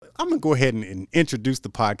I'm going to go ahead and introduce the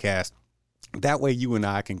podcast. That way you and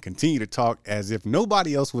I can continue to talk as if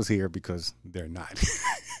nobody else was here, because they're not.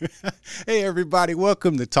 Hey, everybody.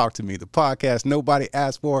 Welcome to Talk to Me, the podcast nobody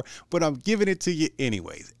asked for, but I'm giving it to you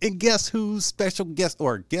anyways. And guess who's special guest,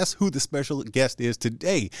 or guess who the special guest is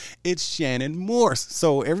today? It's Shannon Morse.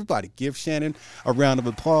 So everybody give Shannon a round of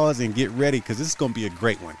applause and get ready, because this is going to be a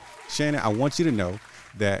great one. Shannon, I want you to know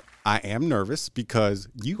that I am nervous because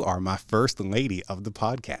you are my first lady of the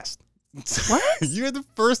podcast. What? You're the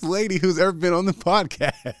first lady who's ever been on the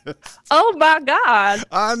podcast. Oh my God.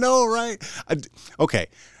 I know, right? Okay.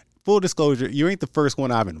 Full disclosure, you ain't the first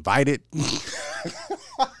one I've invited.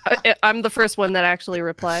 I'm the first one that actually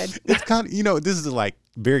replied. It's kind of, this is like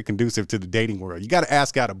very conducive to the dating world. You got to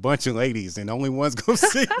ask out a bunch of ladies and only one's going to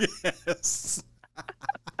say yes.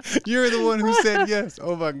 You're the one who said yes.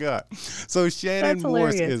 Oh my God. So Shannon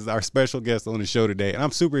Morse is our special guest on the show today. And I'm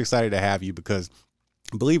super excited to have you because,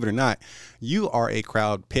 believe it or not, you are a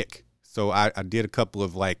crowd pick. So I did a couple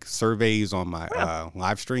of like surveys on my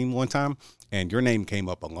live stream one time, and your name came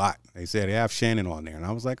up a lot. They said, they have Shannon on there. And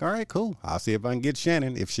I was like, all right, cool. I'll see if I can get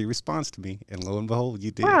Shannon if she responds to me. And lo and behold, you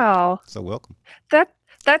did. Wow. So welcome.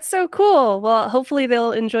 That's so cool. Well, hopefully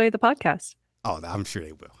they'll enjoy the podcast. Oh, I'm sure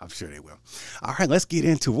they will. All right, let's get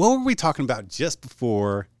into what were we talking about just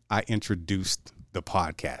before I introduced the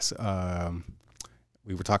podcast?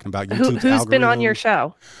 We were talking about YouTube's Who's been on your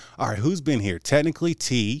show? All right, who's been here? Technically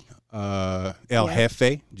T, El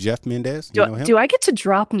Jefe, Jeff Mendez. You know him? Do I get to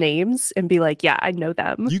drop names and be like, yeah, I know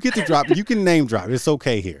them? You get to drop. You can name drop. It's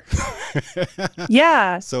okay here.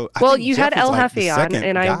 Yeah. So you had El Jefe on,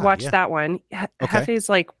 and I watched that one. Jefe's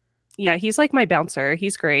like, he's like my bouncer.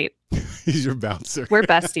 He's great. He's your bouncer. We're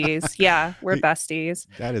besties. Yeah, we're besties.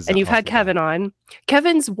 That is. And you've had Kevin on.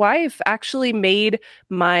 Kevin's wife actually made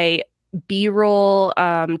my B-roll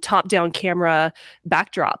top-down camera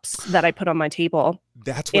backdrops that I put on my table.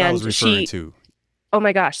 That's what I was referring to. Oh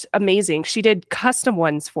my gosh, amazing. She did custom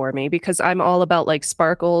ones for me because I'm all about like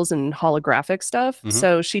sparkles and holographic stuff. Mm-hmm.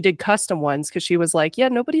 So she did custom ones because she was like, yeah,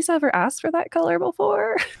 nobody's ever asked for that color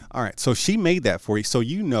before. All right. So she made that for you. So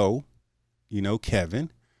you know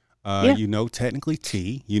Kevin. You know technically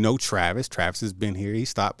T. You know Travis. Travis has been here. He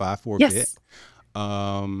stopped by for a bit.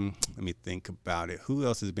 Let me think about it. Who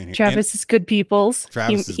else has been here? Travis is good peoples.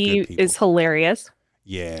 He is hilarious.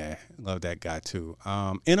 Yeah, love that guy too.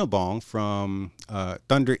 Inabong from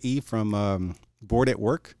Thunder E from Bored at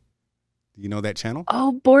Work. Do you know that channel?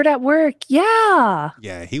 Oh, Bored at Work. Yeah.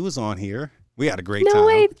 Yeah, he was on here. We had a great time. No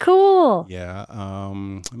way, cool. Yeah.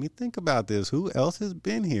 Let me think about this. Who else has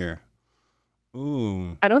been here?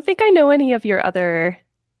 Ooh. I don't think I know any of your other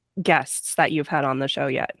guests that you've had on the show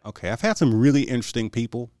yet. Okay, I've had some really interesting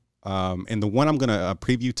people. And the one I'm going to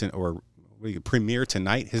premiere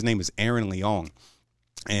tonight, his name is Aaron Leong.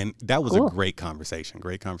 And that was a great conversation.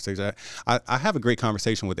 I have a great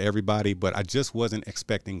conversation with everybody, but I just wasn't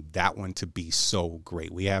expecting that one to be so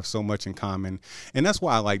great. We have so much in common. And that's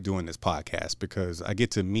why I like doing this podcast, because I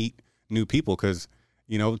get to meet new people, because,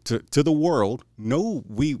 to the world,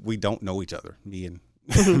 we don't know each other. Me and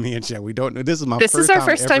Chad, we don't know. This is our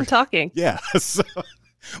first time talking. Yeah. So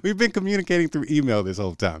we've been communicating through email this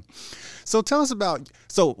whole time. So tell us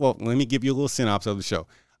let me give you a little synopsis of the show.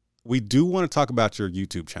 We do want to talk about your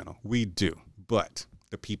YouTube channel. We do, but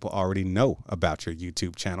the people already know about your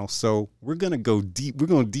YouTube channel. So we're going to go deep. We're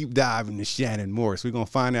going to deep dive into Shannon Morse. We're going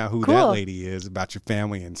to find out who that lady is, about your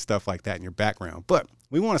family and stuff like that in your background. But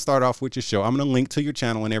we want to start off with your show. I'm going to link to your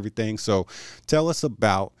channel and everything. So tell us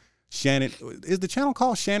about Shannon. Is the channel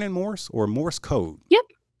called Shannon Morse or Morse Code? Yep.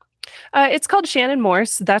 It's called Shannon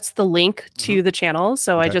Morse. That's the link to the channel.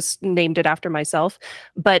 So I just named it after myself.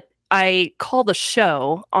 But I call the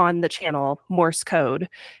show on the channel Morse Code,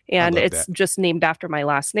 and it's just named after my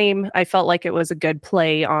last name. I felt like it was a good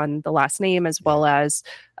play on the last name, as well as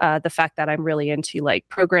the fact that I'm really into like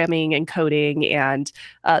programming and coding and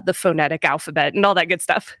the phonetic alphabet and all that good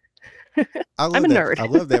stuff. I'm a nerd. I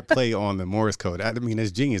love that play on the Morse Code. I mean,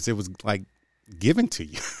 it's genius. It was like given to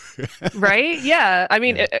you. Right? Yeah. I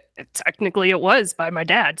mean, technically it was by my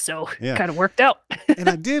dad, so it kind of worked out. And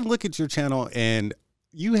I did look at your channel, and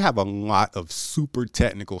you have a lot of super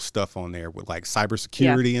technical stuff on there with like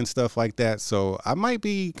cybersecurity and stuff like that. So I might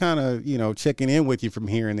be kind of, checking in with you from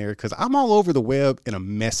here and there, because I'm all over the web in a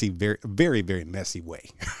messy, very, very, very messy way.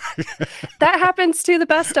 That happens to the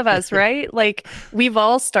best of us, right? Like, we've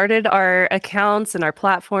all started our accounts and our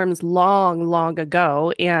platforms long, long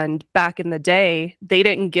ago. And back in the day, they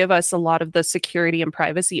didn't give us a lot of the security and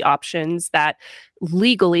privacy options that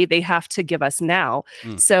legally they have to give us now.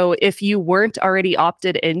 Mm. So if you weren't already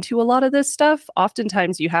opted into a lot of this stuff,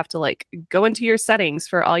 oftentimes you have to like go into your settings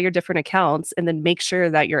for all your different accounts and then make sure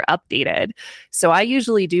that you're updated. So I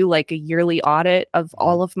usually do like a yearly audit of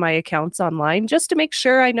all of my accounts online just to make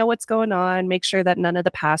sure I know what's going on, make sure that none of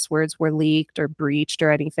the passwords were leaked or breached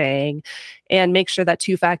or anything, and make sure that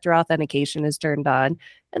two-factor authentication is turned on.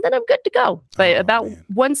 And then I'm good to go. But about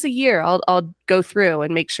once a year, I'll go through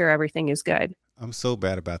and make sure everything is good. I'm so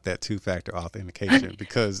bad about that two-factor authentication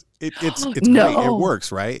because it's No. great. It works,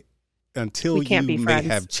 right? Until We can't you be may friends.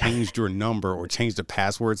 have changed your number or changed the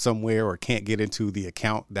password somewhere or can't get into the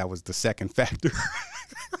account that was the second factor.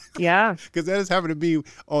 Yeah. Because that has happened to me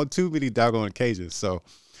on too many doggone occasions. So,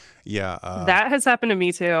 yeah. That has happened to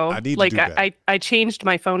me too. I need to like do that. I changed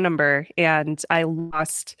my phone number and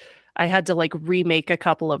I had to like remake a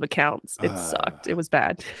couple of accounts. It sucked. It was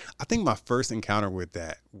bad. I think my first encounter with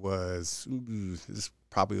that was, this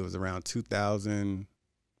probably was around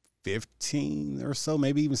 2015 or so,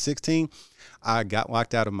 maybe even 16. I got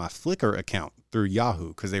locked out of my Flickr account through Yahoo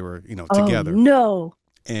because they were, together. Oh, no.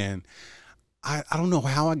 And I don't know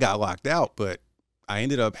how I got locked out, but I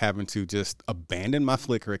ended up having to just abandon my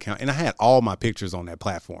Flickr account. And I had all my pictures on that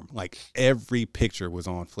platform. Like every picture was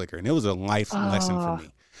on Flickr. And it was a life lesson for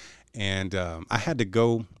me. And I had to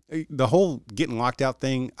go, the whole getting locked out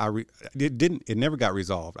thing, it never got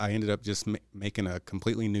resolved. I ended up just making a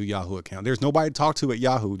completely new Yahoo account. There's nobody to talk to at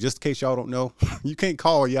Yahoo. Just in case y'all don't know, you can't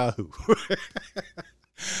call Yahoo.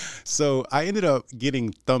 So I ended up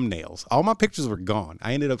getting thumbnails. All my pictures were gone.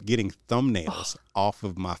 I ended up getting thumbnails off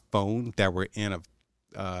of my phone that were in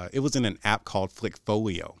it was in an app called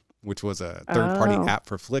Flickfolio, which was a third-party app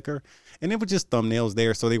for Flickr. And it was just thumbnails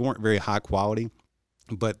there, so they weren't very high quality.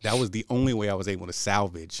 But that was the only way I was able to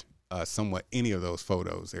salvage somewhat any of those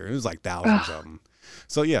photos there. It was like thousands of them.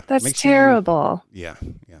 So, yeah. That's terrible. Yeah.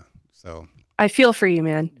 So I feel for you,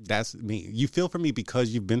 man. that's me. You feel for me because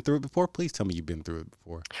you've been through it before? Please tell me you've been through it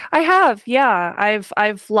before. I have, yeah.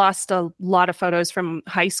 I've lost a lot of photos from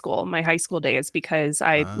high school, my high school days, because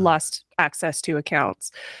I lost access to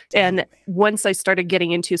accounts. And once I started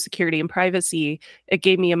getting into security and privacy, it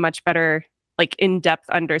gave me a much better like in-depth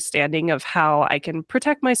understanding of how I can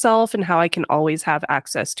protect myself and how I can always have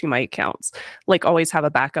access to my accounts, like always have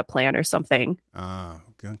a backup plan or something.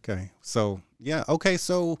 Okay. So, yeah. Okay.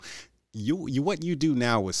 So you what you do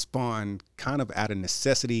now is spawn kind of out of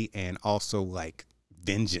necessity and also like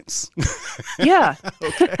vengeance. Yeah.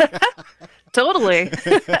 Totally.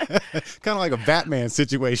 Kind of like a Batman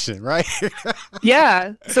situation, right?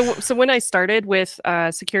 Yeah. So when I started with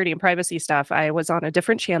security and privacy stuff, I was on a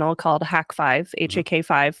different channel called Hack5,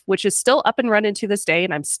 HAK5, which is still up and running to this day.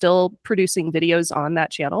 And I'm still producing videos on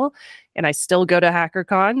that channel. And I still go to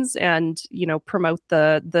HackerCons and, promote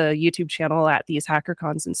the YouTube channel at these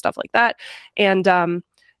HackerCons and stuff like that. And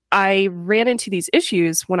I ran into these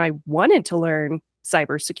issues when I wanted to learn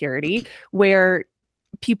cybersecurity, where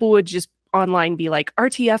people would just online be like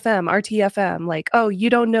RTFM, like, oh, you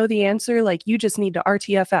don't know the answer, like you just need to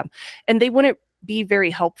RTFM, and they wouldn't be very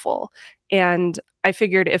helpful. And I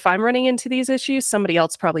figured if I'm running into these issues, somebody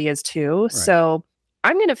else probably is too. Right. So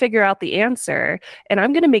I'm going to figure out the answer and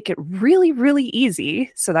I'm going to make it really, really easy.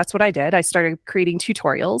 So that's what I did. I started creating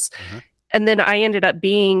tutorials, and then I ended up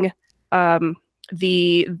being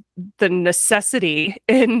the necessity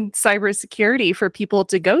in cybersecurity for people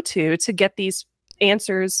to go to get these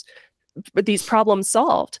answers, these problems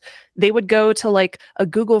solved. They would go to like a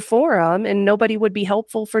Google forum and nobody would be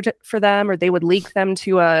helpful for them, or they would link them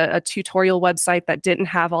to a tutorial website that didn't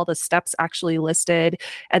have all the steps actually listed.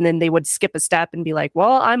 And then they would skip a step and be like,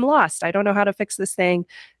 well, I'm lost. I don't know how to fix this thing.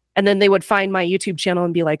 And then they would find my YouTube channel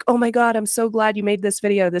and be like, oh my God, I'm so glad you made this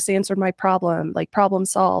video. This answered my problem, like problem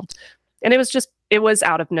solved. And it was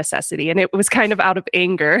out of necessity and it was kind of out of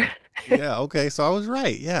anger. Yeah. Okay. So I was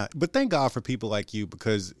right. Yeah. But thank God for people like you,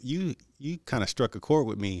 because you kind of struck a chord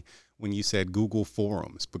with me when you said Google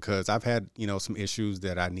forums, because I've had, some issues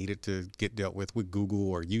that I needed to get dealt with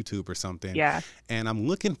Google or YouTube or something. Yeah. And I'm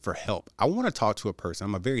looking for help. I want to talk to a person.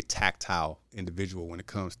 I'm a very tactile individual when it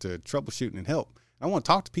comes to troubleshooting and help. I want to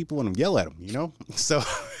talk to people and yell at them, So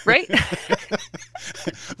right.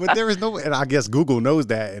 But there is no, and I guess Google knows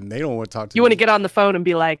that, and they don't want to talk to you. Want to get on the phone and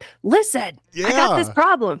be like, listen, I got this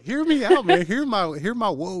problem. Hear me out, man. Hear my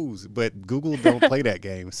woes. But Google don't play that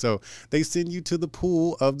game. So they send you to the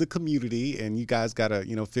pool of the community and you guys got to,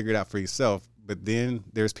 figure it out for yourself. But then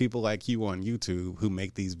there's people like you on YouTube who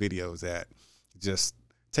make these videos that just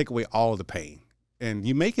take away all the pain. And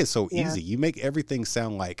you make it so easy. You make everything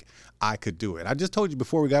sound like I could do it. I just told you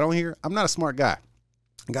before we got on here, I'm not a smart guy.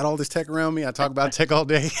 I got all this tech around me. I talk about tech all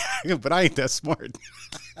day, but I ain't that smart.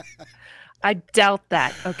 I doubt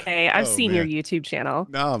that. Okay. I've seen your man. YouTube channel.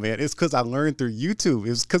 No, man. It's because I learned through YouTube.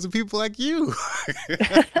 It's because of people like you.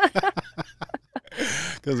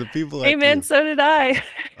 Because of people like Hey, man, you. so did I.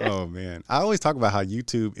 Oh, man. I always talk about how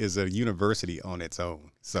YouTube is a university on its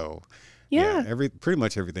own. So, Yeah. pretty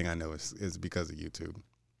much everything I know is because of YouTube.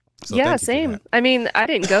 So Yeah, thank you for same. that. I mean, I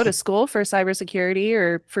didn't go to school for cybersecurity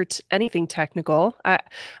or for anything technical.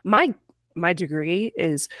 My degree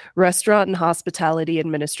is restaurant and hospitality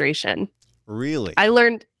administration. Really? I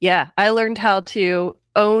learned how to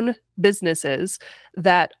own businesses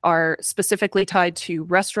that are specifically tied to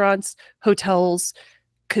restaurants, hotels,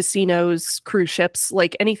 casinos, cruise ships,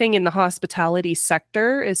 like anything in the hospitality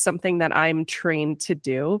sector is something that I'm trained to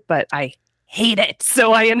do, but I hate it.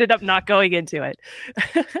 So I ended up not going into it.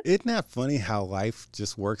 Isn't that funny how life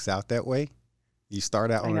just works out that way? You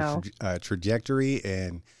start out I on know. a trajectory,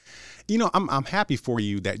 and I'm happy for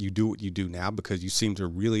you that you do what you do now because you seem to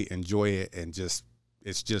really enjoy it, and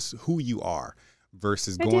it's just who you are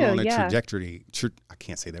versus I going do, on a yeah. trajectory. I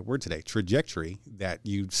can't say that word today. Trajectory that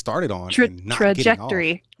you started on and not getting off.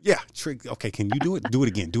 Trajectory. Yeah. Okay. Can you do it? Do it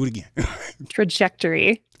again. Do it again.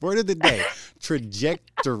 Trajectory. Word of the day.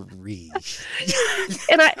 Trajectory.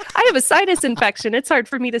 And I have a sinus infection. It's hard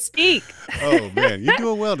for me to speak. Oh man, you're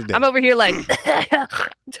doing well today. I'm over here like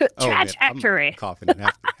Oh, man, I'm trajectory. coughing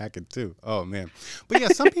and hacking too. Oh man, but yeah,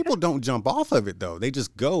 some people don't jump off of it though. They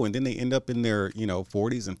just go, and then they end up in their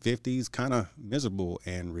 40s and 50s, kind of miserable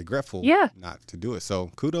and regretful Yeah. not to do it. So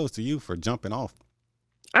kudos to you for jumping off.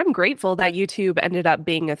 I'm grateful that YouTube ended up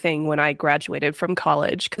being a thing when I graduated from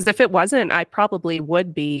college, because if it wasn't, I probably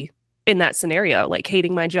would be in that scenario, like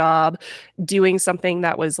hating my job, doing something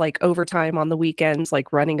that was like overtime on the weekends,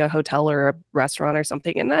 like running a hotel or a restaurant or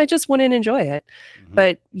something, and I just wouldn't enjoy it. Mhm.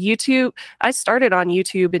 But YouTube, I started on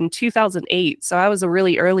YouTube in 2008, so I was a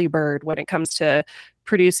really early bird when it comes to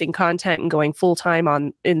producing content and going full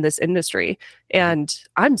time in this industry. And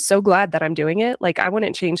I'm so glad that I'm doing it. Like, I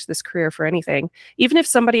wouldn't change this career for anything. Even if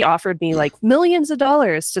somebody offered me like millions of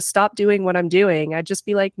dollars to stop doing what I'm doing, I'd just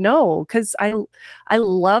be like, no, because I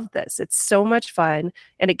love this. It's so much fun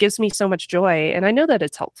and it gives me so much joy. And I know that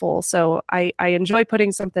it's helpful. So I enjoy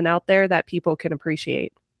putting something out there that people can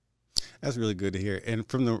appreciate. That's really good to hear. And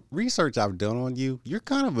from the research I've done on you, you're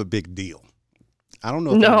kind of a big deal. I don't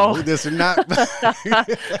know if you No. know this or not. But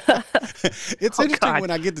it's Oh, interesting God.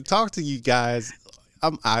 when I get to talk to you guys.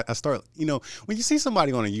 I start, when you see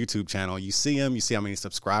somebody on a YouTube channel, you see them, you see how many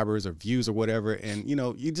subscribers or views or whatever, and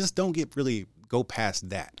you just don't really go past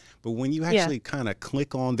that. But when you actually kind of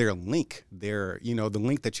click on their link, the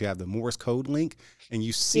link that you have, the Morse code link, and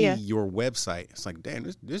you see your website, it's like, damn,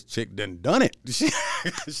 this chick done it.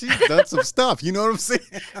 She's done some stuff. You know what I'm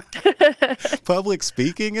saying? Public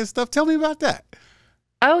speaking and stuff. Tell me about that.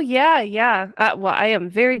 Oh, yeah. Well, I am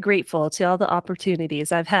very grateful to all the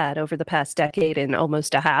opportunities I've had over the past decade and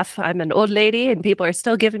almost a half. I'm an old lady and people are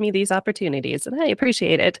still giving me these opportunities and I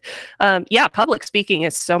appreciate it. Public speaking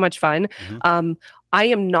is so much fun. Mm-hmm. I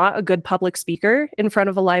am not a good public speaker in front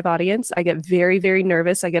of a live audience. I get very, very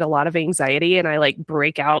nervous. I get a lot of anxiety and I like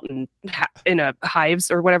break out in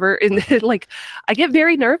hives or whatever. And like, I get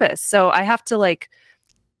very nervous. So I have to like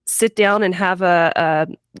sit down and have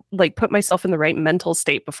put myself in the right mental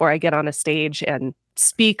state before I get on a stage and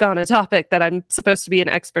speak on a topic that I'm supposed to be an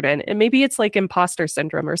expert in. And maybe it's like imposter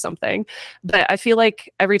syndrome or something, but I feel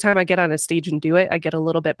like every time I get on a stage and do it, I get a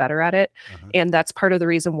little bit better at it. Uh-huh. And that's part of the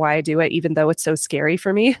reason why I do it, even though it's so scary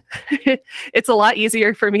for me. It's a lot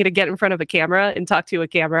easier for me to get in front of a camera and talk to a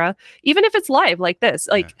camera, even if it's live like this.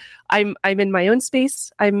 Like I'm in my own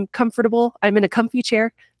space. I'm comfortable. I'm in a comfy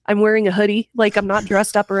chair. I'm wearing a hoodie, like I'm not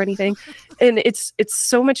dressed up or anything. And it's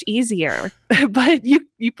so much easier. But you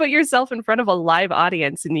put yourself in front of a live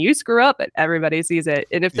audience and you screw up and everybody sees it.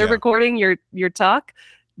 And if they're recording your talk,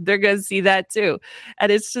 they're going to see that too.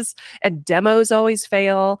 And it's just, and demos always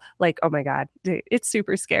fail. Like, oh my God, it's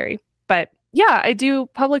super scary. But yeah, I do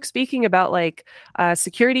public speaking about like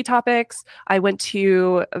security topics. I went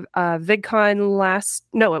to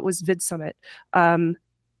VidCon it was VidSummit.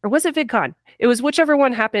 Or was it VidCon? It was whichever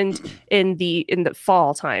one happened in the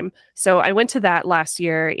fall time. So I went to that last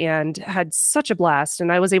year and had such a blast.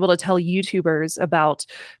 And I was able to tell YouTubers about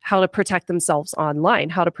how to protect themselves online,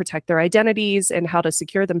 how to protect their identities, and how to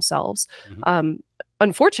secure themselves. Mm-hmm.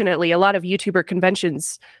 Unfortunately, a lot of YouTuber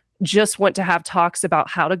conventions just want to have talks about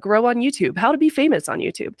how to grow on YouTube, how to be famous on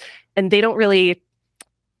YouTube, and they don't really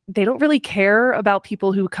care about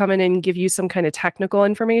people who come in and give you some kind of technical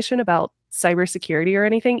information about cybersecurity or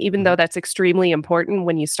anything, even though that's extremely important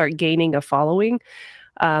when you start gaining a following.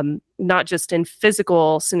 not just in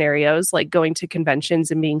physical scenarios like going to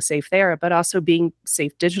conventions and being safe there, but also being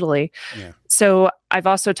safe digitally. Yeah. So I've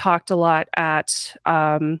also talked a lot at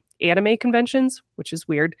anime conventions, which is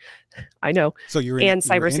weird. I know. So and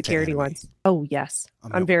cybersecurity ones. Oh, yes.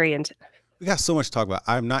 I'm very into. We got so much to talk about.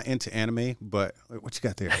 I'm not into anime, but what you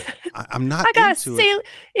got there? I'm not I got into it.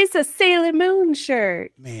 It's a Sailor Moon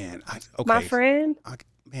shirt. Man, my friend.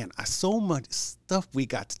 So much stuff we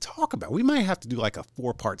got to talk about. We might have to do like a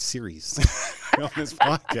 4-part series on this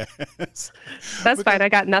podcast. That's fine. I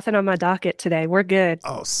got nothing on my docket today. We're good.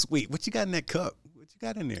 Oh, sweet. What you got in that cup?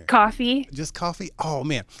 Got in there? Coffee. Just coffee? Oh,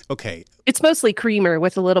 man. Okay. It's mostly creamer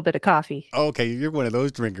with a little bit of coffee. Okay. You're one of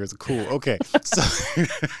those drinkers. Cool. Okay.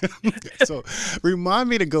 So remind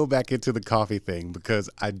me to go back into the coffee thing because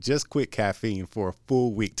I just quit caffeine for a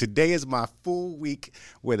full week. Today is my full week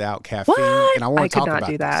without caffeine. What? And I want to talk about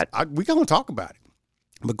do that. We're going to talk about it.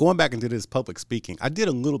 But going back into this public speaking, I did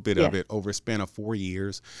a little bit of it over a span of 4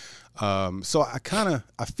 years. So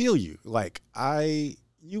I feel you. Like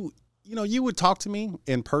you would talk to me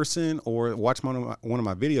in person or watch one of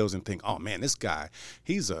my videos and think, oh man, this guy,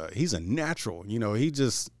 he's a natural. He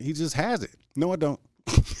just has it. No, I don't.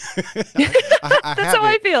 That's how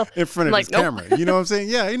I feel in front of this camera. You know what I'm saying?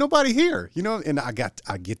 Yeah, ain't nobody here. And I get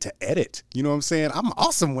to edit. You know what I'm saying? I'm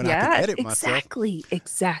awesome when I can edit myself.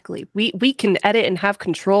 Exactly. We can edit and have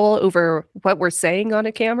control over what we're saying on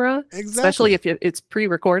a camera, especially if it's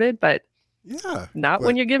pre-recorded. But yeah, not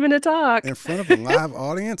when you're giving a talk in front of a live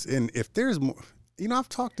audience. And if there's more, I've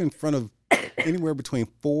talked in front of anywhere between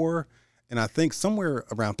 4 and I think somewhere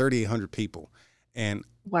around 3,800 people. And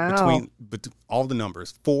between all the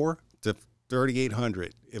numbers, 4 to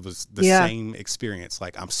 3,800, it was the same experience.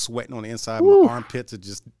 Like I'm sweating on the inside, my armpits are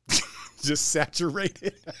just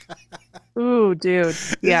saturated. Ooh, dude.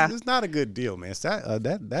 Yeah, it's not a good deal, man.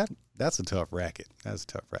 That's a tough racket. That's a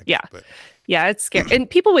tough racket. Yeah. Yeah, it's scary. And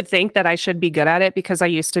people would think that I should be good at it because I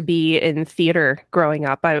used to be in theater growing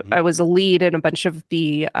up. I was a lead in a bunch of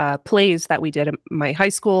the plays that we did in my high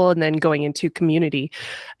school and then going into community.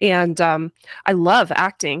 And I love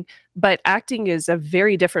acting, but acting is a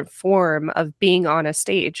very different form of being on a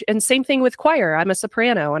stage. And same thing with choir. I'm a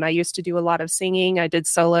soprano and I used to do a lot of singing. I did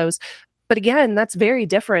solos. But again, that's very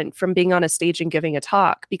different from being on a stage and giving a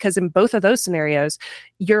talk, because in both of those scenarios,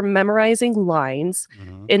 you're memorizing lines.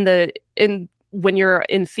 When you're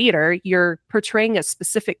in theater, you're portraying a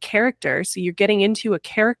specific character. So you're getting into a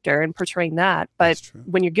character and portraying that. But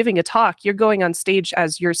when you're giving a talk, you're going on stage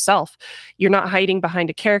as yourself. You're not hiding behind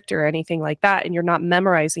a character or anything like that. And you're not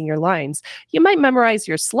memorizing your lines. You might memorize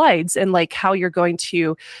your slides and like how you're going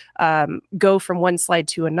to go from one slide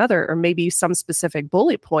to another, or maybe some specific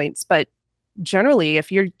bullet points. But generally,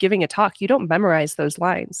 if you're giving a talk, you don't memorize those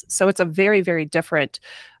lines. So it's a very, very different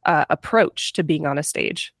approach to being on a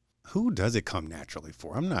stage. Who does it come naturally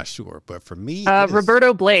for? I'm not sure, but for me,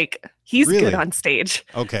 Roberto Blake, he's good on stage.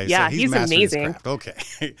 Okay, yeah, so he's amazing. Okay,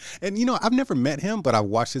 and I've never met him, but I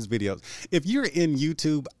watched his videos. If you're in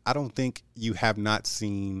YouTube, I don't think you have not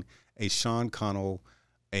seen a Sean Connell,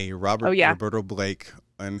 a Roberto Blake,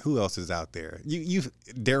 and who else is out there? You've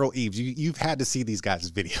Daryl Eves. You've had to see these guys'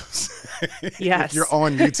 videos. Yes, if you're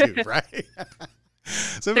on YouTube, right?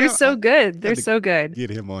 So they're so good. They're so good.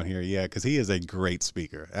 Get him on here, yeah, because he is a great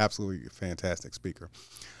speaker, absolutely fantastic speaker.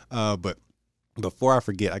 But before I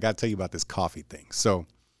forget, I got to tell you about this coffee thing. So,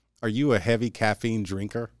 are you a heavy caffeine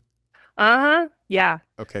drinker? Yeah.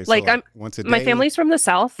 Okay. So like I'm once a day. My family's from the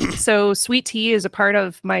South, so sweet tea is a part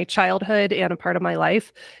of my childhood and a part of my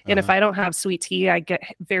life. And if I don't have sweet tea, I get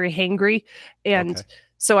very hangry. And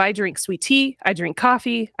so I drink sweet tea. I drink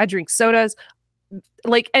coffee. I drink sodas.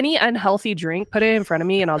 Like any unhealthy drink, put it in front of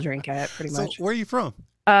me and I'll drink it pretty much. So where are you from?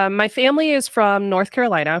 My family is from North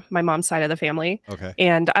Carolina, my mom's side of the family. Okay.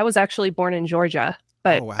 And I was actually born in Georgia,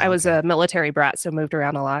 but I was a military brat, so moved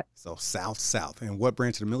around a lot. So South. And what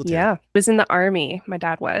branch of the military? Yeah, I was in the Army. My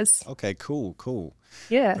dad was. Okay, cool.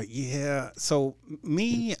 Yeah. But yeah, so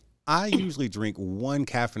I usually drink one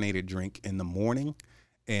caffeinated drink in the morning,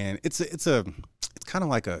 and it's kind of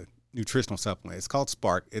like a nutritional supplement. It's called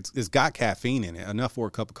Spark. It's got caffeine in it, enough for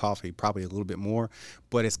a cup of coffee, probably a little bit more,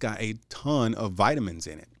 but it's got a ton of vitamins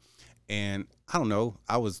in it. And I don't know,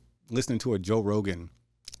 I was listening to a Joe Rogan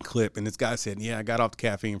clip, and this guy said, yeah, I got off the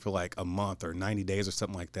caffeine for like a month or 90 days or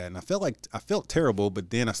something like that. And I felt terrible, but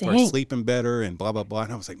then I started sleeping better and blah, blah, blah.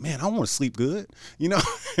 And I was like, man, I want to sleep good. He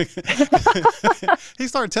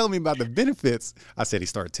started telling me about the benefits. I said he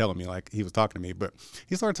started telling me like he was talking to me, but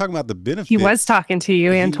he started talking about the benefits. He was talking to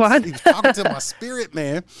you, Antoine. He was talking to my spirit,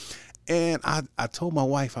 man. And I told my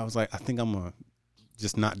wife, I was like, I think I'm going to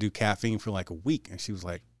just not do caffeine for like a week. And she was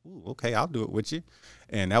like, Ooh, okay, I'll do it with you.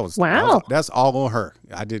 And Wow. that's all on her.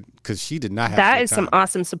 I did, because she did not have a That good is some time.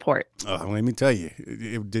 awesome support. Let me tell you,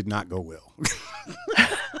 it did not go well.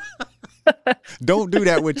 Don't do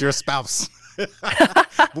that with your spouse.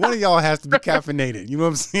 One of y'all has to be caffeinated. You know what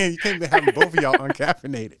I'm saying? You can't be having both of y'all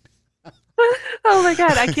uncaffeinated. Oh my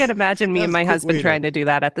God. I can't imagine me and That's my a quick husband way trying to do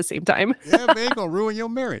that at the same time. Yeah, man, it's gonna ruin your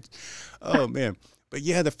marriage. Oh man. But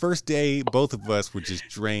yeah, the first day, both of us were just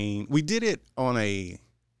drained. We did it on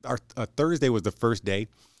our Thursday was the first day,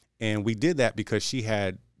 and we did that because she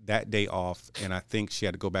had that day off, and I think she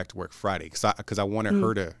had to go back to work Friday because I wanted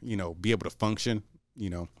her to, be able to function,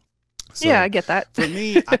 So yeah, I get that. for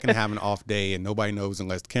me, I can have an off day and nobody knows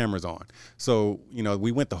unless the camera's on. So,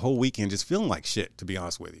 we went the whole weekend just feeling like shit, to be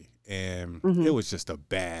honest with you. And it was just it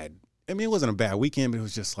wasn't a bad weekend, but it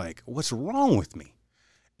was just like, what's wrong with me?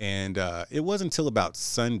 And it wasn't until about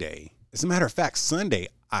Sunday. As a matter of fact, Sunday,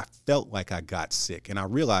 I felt like I got sick, and I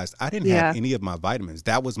realized I didn't have any of my vitamins.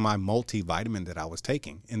 That was my multivitamin that I was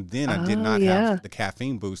taking. And then I did not have the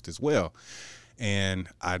caffeine boost as well. And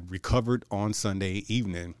I recovered on Sunday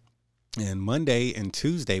evening. And Monday and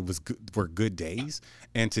Tuesday were good days.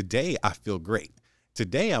 And today I feel great.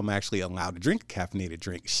 Today I'm actually allowed to drink a caffeinated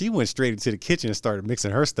drink. She went straight into the kitchen and started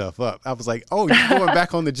mixing her stuff up. I was like, oh, you going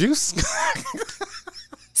back on the juice?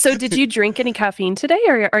 So did you drink any caffeine today,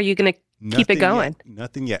 or are you going to keep it going?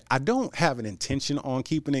 Nothing yet. I don't have an intention on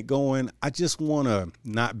keeping it going. I just want to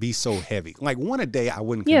not be so heavy. Like one a day I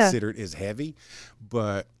wouldn't consider it as heavy,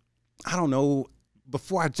 but I don't know.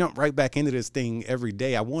 Before I jump right back into this thing every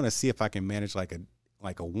day, I want to see if I can manage like a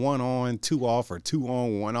 1 on, 2 off, or 2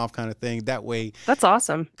 on, 1 off kind of thing. That way. That's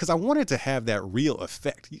awesome. Because I wanted to have that real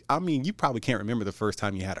effect. I mean, you probably can't remember the first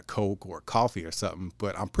time you had a Coke or a coffee or something,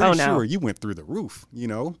 but I'm pretty sure you went through the roof,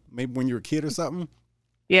 maybe when you were a kid or something.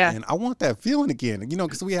 Yeah. And I want that feeling again,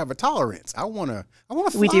 because we have a tolerance. I want to fly.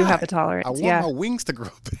 We do have a tolerance. I want my wings to grow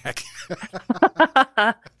back.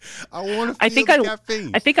 I want to feel the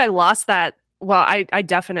caffeine. I think I lost that. Well, I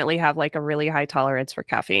definitely have like a really high tolerance for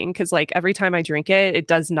caffeine because like every time I drink it, it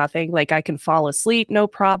does nothing. Like I can fall asleep, no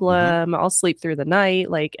problem. I'll sleep through the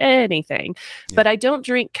night, like anything. Yeah. But I don't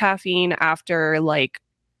drink caffeine after like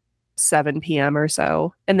 7 p.m. or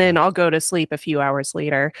so. And then I'll go to sleep a few hours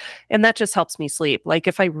later. And that just helps me sleep. Like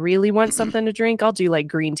if I really want something to drink, I'll do like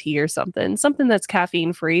green tea or something that's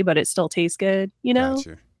caffeine free, but it still tastes good,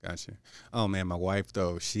 Gotcha. Oh man, my wife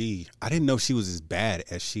though, I didn't know she was as bad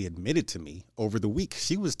as she admitted to me over the week.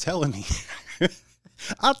 She was telling me,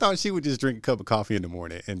 I thought she would just drink a cup of coffee in the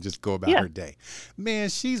morning and just go about her day. Man,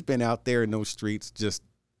 she's been out there in those streets.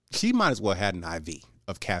 She might as well had an IV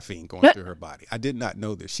of caffeine going through her body. I did not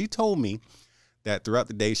know this. She told me that throughout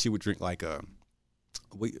the day she would drink like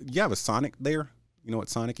you have a Sonic there? You know what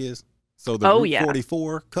Sonic is? So the Route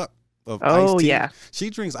 44 cup of iced tea. Yeah. She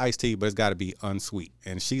drinks iced tea, but it's got to be unsweet.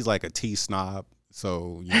 And she's like a tea snob.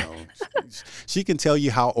 So, she can tell you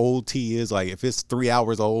how old tea is. Like if it's 3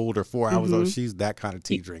 hours old or 4 hours old, she's that kind of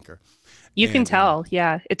tea drinker. You can tell.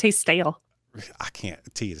 Yeah. It tastes stale. I can't.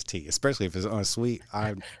 Tea is tea, especially if it's unsweet.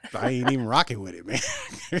 I ain't even rocking with it,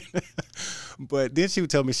 man. But then she would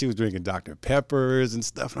tell me she was drinking Dr. Peppers and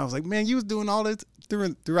stuff. And I was like, man, you was doing all this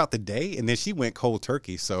throughout the day. And then she went cold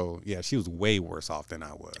turkey. So yeah, she was way worse off than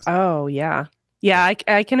I was. Oh yeah. Yeah.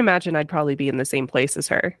 I can imagine I'd probably be in the same place as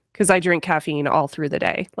her because I drink caffeine all through the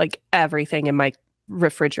day. Like everything in my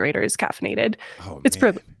refrigerator is caffeinated. Oh,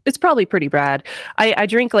 it's probably pretty bad. I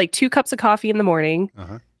drink like 2 cups of coffee in the morning.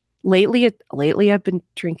 Lately I've been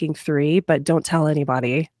drinking 3, but don't tell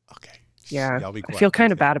anybody. Okay. Yeah. I feel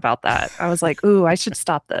kind of bad about that. I was like, ooh, I should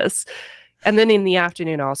stop this. And then in the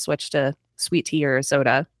afternoon, I'll switch to sweet tea or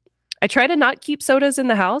soda. I try to not keep sodas in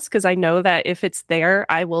the house because I know that if it's there,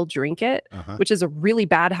 I will drink it, which is a really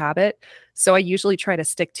bad habit. So I usually try to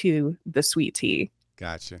stick to the sweet tea.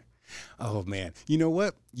 Gotcha. Oh, man. You know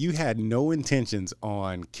what? You had no intentions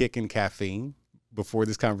on kicking caffeine before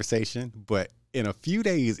this conversation, but in a few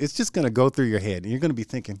days, it's just going to go through your head and you're going to be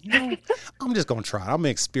thinking, I'm just going to try it. I'm going to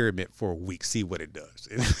experiment for a week, see what it does.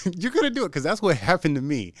 And you're going to do it because that's what happened to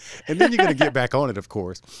me. And then you're going to get back on it, of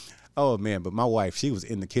course. Oh, man. But my wife, she was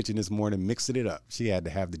in the kitchen this morning mixing it up. She had to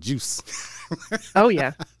have the juice. Oh,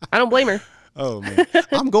 yeah. I don't blame her. Oh, man.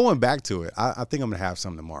 I'm going back to it. I think I'm going to have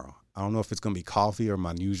some tomorrow. I don't know if it's going to be coffee or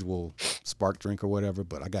my usual spark drink or whatever,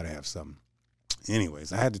 but I got to have something.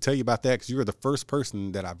 Anyways, I had to tell you about that because you were the first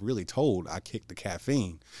person that I've really told I kicked the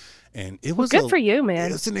caffeine. And it was good for you,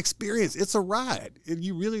 man. It's an experience. It's a ride.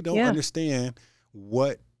 You really don't understand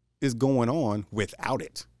what is going on without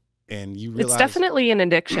it. And you realize it's definitely an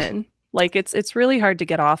addiction. Like it's really hard to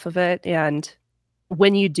get off of it. And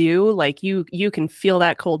when you do, like you can feel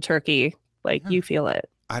that cold turkey. Like you feel it.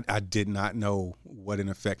 I did not know what an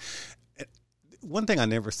effect. One thing I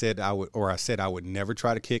never said I would, or I said I would never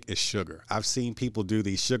try to kick is sugar. I've seen people do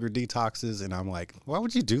these sugar detoxes, and I'm like, why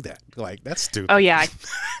would you do that? Like, that's stupid. Oh, yeah.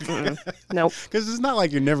 Nope. Because it's not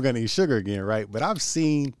like you're never going to eat sugar again, right? But I've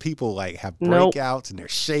seen people like have breakouts and they're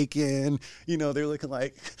shaking. You know, they're looking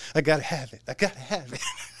like, I got to have it. I got to have it.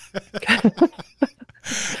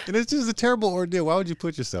 And it's just a terrible ordeal. Why would you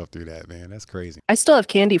put yourself through that, man? That's crazy. I still have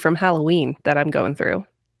candy from Halloween that I'm going through.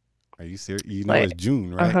 Are you serious? You know, it's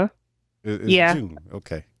June, right? Uh-huh. It's yeah. June.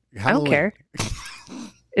 Okay. Halloween. I don't care.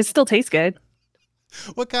 It still tastes good.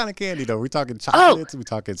 What kind of candy, though? We talking chocolates? We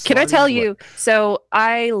talking Smarties? Can I tell you? So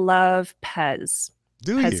I love Pez.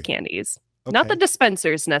 Pez candies. Okay. Not the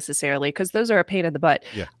dispensers necessarily, because those are a pain in the butt.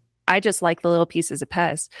 Yeah. I just like the little pieces of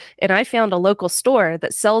Pez. And I found a local store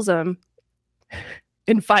that sells them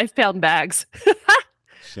in 5-pound bags.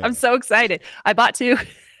 I'm so excited. I bought 2.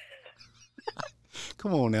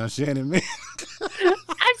 Come on now, Shannon, man.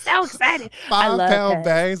 I'm so excited. 5-pound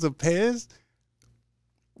bags of Pez?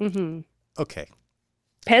 Mm-hmm. Okay.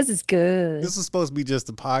 Pez is good. This is supposed to be just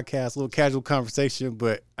a podcast, a little casual conversation,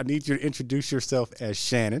 but I need you to introduce yourself as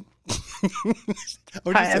Shannon.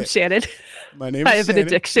 Hi, I'm Shannon. My name is Shannon. I have an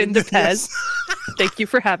addiction to Pez. Thank you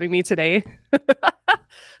for having me today.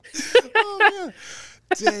 Oh, yeah.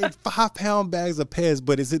 Dang, 5-pound bags of Pez,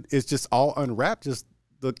 but it's just all unwrapped, just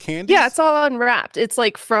the candy? Yeah, it's all unwrapped. It's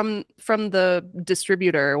like from the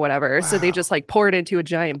distributor or whatever. Wow. So they just like pour it into a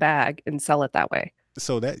giant bag and sell it that way.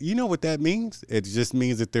 So that, you know what that means? It just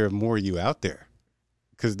means that there are more of you out there,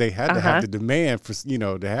 because they had to have the demand for, you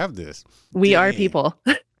know, to have this. We are people.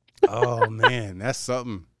 Oh man, that's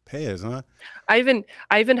something. Pez, huh?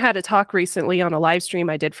 I even had a talk recently on a live stream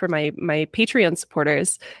I did for my Patreon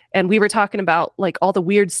supporters, and we were talking about like all the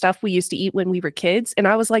weird stuff we used to eat when we were kids, and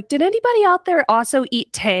I was like, did anybody out there also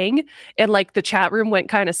eat Tang? And like the chat room went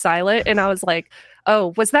kind of silent, and I was like,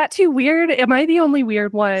 oh, was that too weird? Am I the only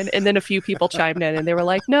weird one? And then a few people chimed in and they were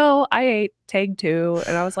like, no, I ate Tang too.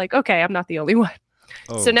 And I was like, okay, I'm not the only one.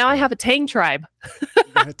 Oh, so now I have a Tang tribe.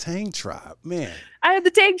 You got a Tang tribe, man. I have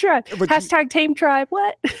the Tang tribe. But hashtag Tang tribe.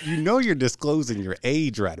 What? You know you're disclosing your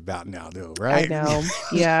age right about now, though, right? I know.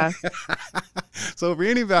 Yeah. So for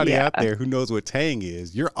anybody out there who knows what Tang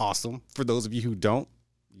is, you're awesome. For those of you who don't,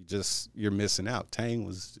 you're missing out. Tang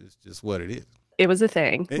was just what it is. It was a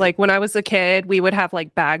thing. Like when I was a kid, we would have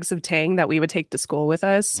like bags of Tang that we would take to school with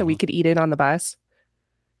us so we could eat it on the bus.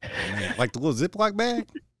 Man, like the little Ziploc bag?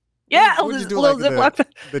 Yeah, a little Ziploc bag.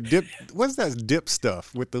 The dip, what's that dip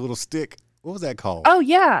stuff with the little stick? What was that called? Oh,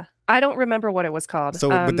 yeah. I don't remember what it was called. So,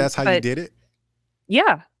 but that's how you did it?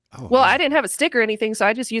 Yeah. Oh, well, man. I didn't have a stick or anything, so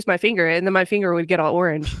I just used my finger, and then my finger would get all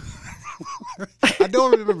orange. I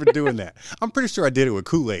don't remember doing that. I'm pretty sure I did it with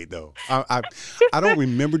Kool-Aid, though. I don't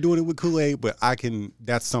remember doing it with Kool-Aid, but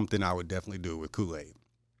that's something I would definitely do with Kool-Aid.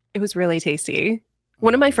 It was really tasty.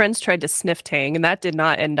 One of my friends tried to sniff Tang, and that did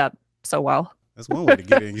not end up so well. That's one way to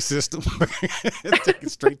get it in your system. Take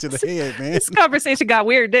it straight to the head, man. This conversation got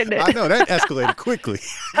weird, didn't it? I know, that escalated quickly.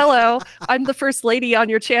 Hello, I'm the first lady on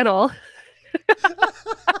your channel.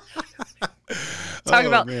 Talk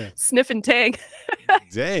about sniffing Tang.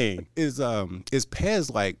 Dang. Is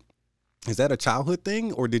Pez like, is that a childhood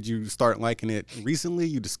thing, or did you start liking it recently?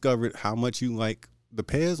 You discovered how much you like the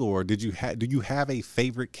Pez, or do you have a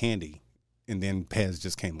favorite candy and then Pez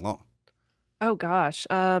just came along? Oh gosh.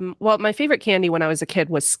 Well, my favorite candy when I was a kid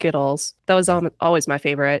was Skittles. That was always my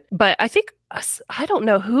favorite. But I think I don't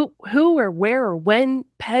know who or where or when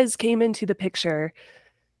Pez came into the picture.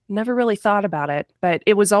 Never really thought about it, but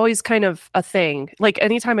it was always kind of a thing. Like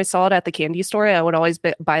anytime I saw it at the candy store, I would always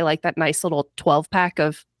buy like that nice little 12-pack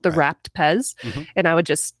of the wrapped Pez, and I would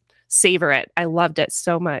just savor it. I loved it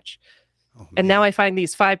so much. Oh, and now I find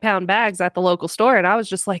these 5-pound bags at the local store, and I was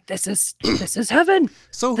just like, "This is heaven."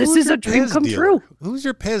 So this is a dream come true. Who's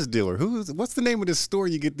your Pez dealer? What's the name of this store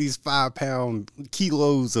you get these 5-pound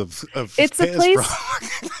kilos of it's Pez a place.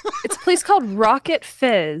 It's a place called Rocket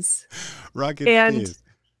Fizz. Rocket Fizz.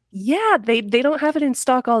 Yeah, they don't have it in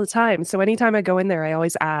stock all the time. So anytime I go in there, I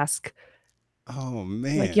always ask. Oh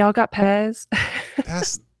man, like y'all got Pez?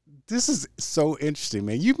 This is so interesting,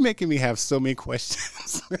 man. You're making me have so many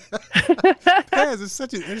questions. Pez is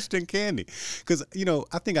such an interesting candy because, you know,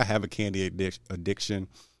 I think I have a candy addiction,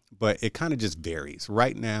 but it kind of just varies.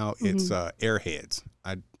 Right now, it's Airheads.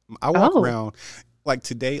 I walk around, like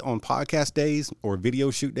today on podcast days or video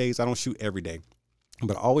shoot days, I don't shoot every day,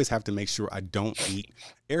 but I always have to make sure I don't eat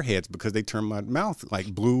Airheads because they turn my mouth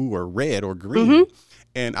like blue or red or green.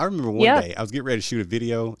 And I remember one day I was getting ready to shoot a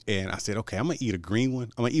video and I said, okay, I'm going to eat a green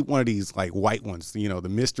one. I'm going to eat one of these like white ones, you know, the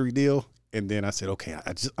mystery deal. And then I said, okay,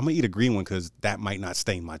 I'm gonna eat a green one because that might not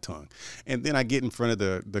stain my tongue. And then I get in front of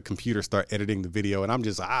the computer, start editing the video, and I'm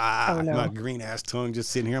just my green ass tongue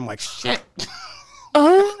just sitting here. I'm like, shit.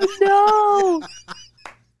 Oh no.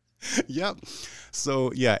 Yep.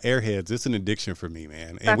 So yeah, Airheads, it's an addiction for me,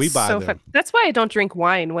 man. And That's we buy them. Fun. That's why I don't drink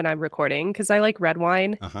wine when I'm recording, because I like red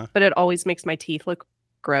wine, but it always makes my teeth look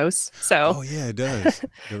gross. So oh yeah, it does.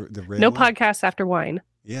 The red no wine. podcasts after wine.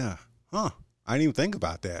 Yeah. Huh. I didn't even think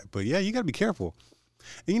about that. But yeah, you got to be careful.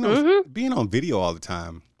 And, you know, being on video all the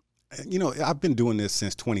time, you know, I've been doing this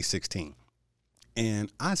since 2016.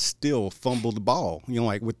 And I still fumble the ball, you know,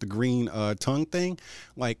 like with the green tongue thing.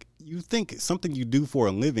 Like, you think something you do for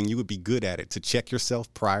a living, you would be good at it to check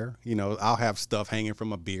yourself prior. You know, I'll have stuff hanging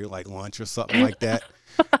from a beer, like lunch or something like that.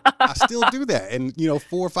 I still do that. And, you know,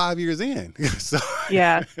 4 or 5 years in. So,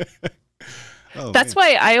 yeah. Oh, that's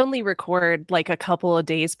why I only record like a couple of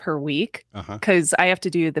days per week, because I have to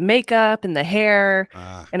do the makeup and the hair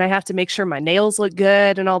and I have to make sure my nails look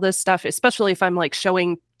good and all this stuff, especially if I'm like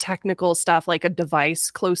showing technical stuff like a device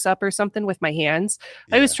close up or something with my hands.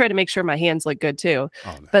 I always try to make sure my hands look good too.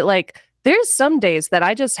 Oh, no. But like there's some days that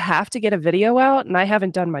I just have to get a video out and I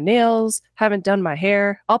haven't done my nails, haven't done my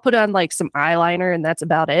hair. I'll put on like some eyeliner and that's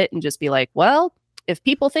about it, and just be like, well, if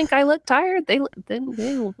people think I look tired, then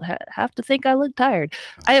they'll have to think I look tired.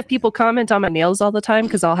 I have people comment on my nails all the time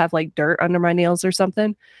because I'll have like dirt under my nails or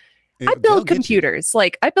something. I build computers.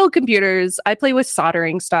 Like I build computers. I play with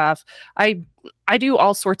soldering stuff. I do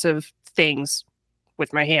all sorts of things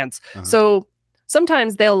with my hands. So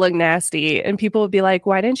sometimes they'll look nasty and people will be like,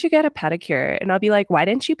 why didn't you get a pedicure? And I'll be like, why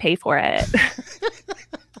didn't you pay for it?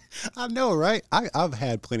 I know, right? I've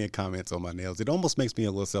had plenty of comments on my nails. It almost makes me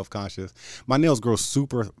a little self-conscious. My nails grow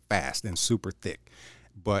super fast and super thick,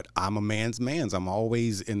 but I'm a man's. I'm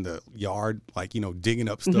always in the yard, like, you know, digging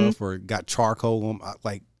up stuff or got charcoal on.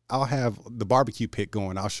 Like, I'll have the barbecue pit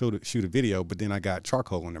going. I'll shoot a video, but then I got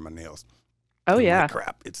charcoal under my nails. Oh, yeah. Like,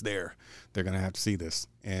 crap, it's there. They're going to have to see this.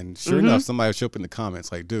 And sure enough, somebody will show up in the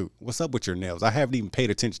comments like, dude, what's up with your nails? I haven't even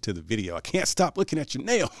paid attention to the video. I can't stop looking at your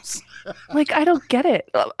nails. Like, I don't get it.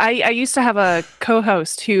 I used to have a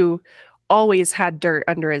co-host who always had dirt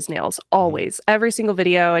under his nails, always, every single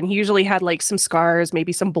video. And he usually had like some scars,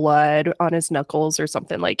 maybe some blood on his knuckles or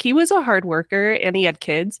something. Like, he was a hard worker and he had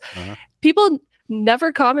kids. People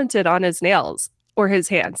never commented on his nails or his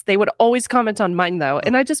hands. They would always comment on mine though.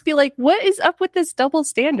 And I'd just be like, what is up with this double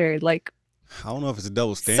standard? Like, I don't know if it's a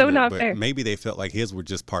double standard, so not but fair. Maybe they felt like his were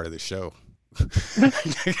just part of the show.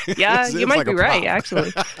 Yeah, you might be right,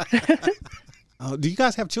 actually. Do you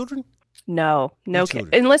guys have children? No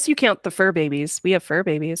unless you count the fur babies. We have fur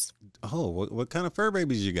babies. Oh, what kind of fur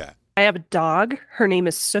babies you got? I have a dog. Her name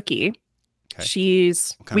is Sookie.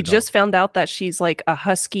 Okay. We just found out that she's like a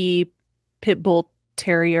husky pit bull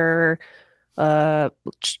terrier,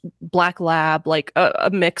 black lab, like a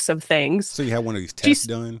mix of things. So you had one of these tests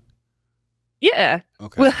done? Yeah.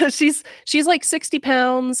 Okay. Well, she's like 60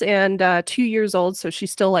 pounds and 2 years old, so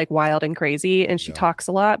she's still like wild and crazy, and she talks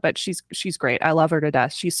a lot, but she's great. I love her to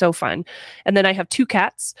death. She's so fun. And then I have 2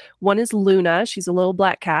 cats. One is Luna. She's a little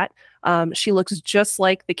black cat. She looks just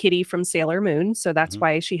like the kitty from Sailor Moon, so that's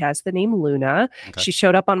why she has the name Luna. Okay. She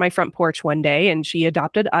showed up on my front porch one day and she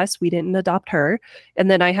adopted us. We didn't adopt her.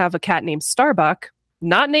 And then I have a cat named Starbuck,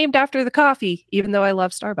 not named after the coffee, even though I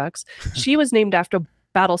love Starbucks. She was named after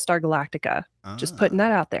Battlestar Galactica. Just putting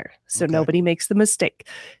that out there so nobody makes the mistake.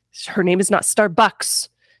 Her name is not Starbucks.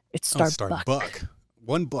 It's Starbuck. Starbuck.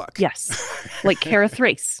 $1. Yes. Like Kara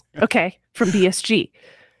Thrace. Okay. From BSG.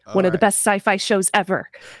 One of the best sci-fi shows ever.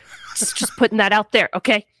 Just putting that out there.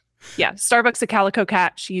 Okay. Yeah. Starbuck's a calico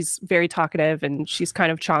cat. She's very talkative and she's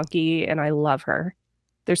kind of chonky and I love her.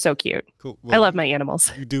 They're so cute. Cool. Well, I love my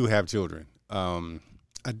animals. You do have children. I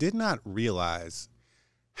did not realize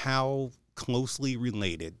how closely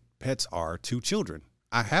related pets are to children.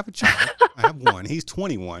 I have a child. I have one. He's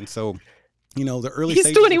 21. So, you know, the early He's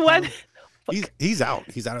stages 21. He's out.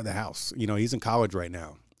 He's out of the house. You know, he's in college right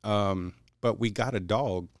now. But we got a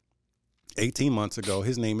dog 18 months ago.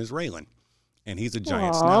 His name is Raylan, and he's a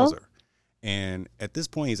giant schnauzer. And at this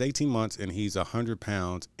point, he's 18 months, and he's 100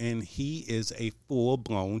 pounds, and he is a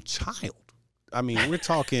full-blown child. I mean, we're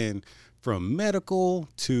talking from medical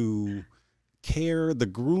to care, the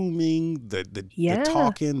grooming, the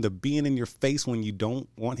talking, the being in your face when you don't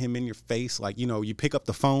want him in your face. Like, you know, you pick up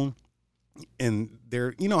the phone and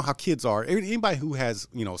they're, you know how kids are. Anybody who has,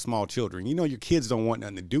 you know, small children, you know, your kids don't want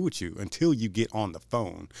nothing to do with you until you get on the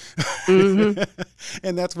phone.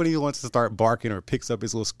 And that's when he wants to start barking or picks up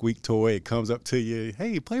his little squeak toy. It comes up to you.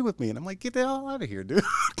 Hey, play with me. And I'm like, get the hell out of here, dude.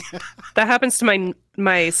 That happens to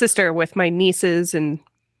my sister with my nieces and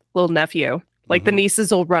little nephew. Like the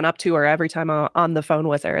nieces will run up to her every time I'm on the phone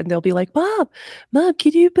with her, and they'll be like, Mom,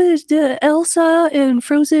 can you put Elsa and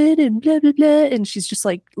Frozen and blah, blah, blah. And she's just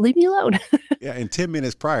like, leave me alone. Yeah. And 10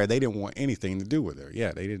 minutes prior, they didn't want anything to do with her.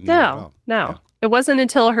 Yeah. They didn't. No. Yeah. It wasn't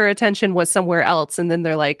until her attention was somewhere else. And then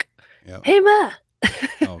they're like, hey, Ma.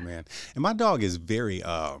 Oh, man. And my dog is very,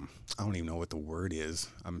 I don't even know what the word is.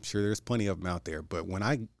 I'm sure there's plenty of them out there. But when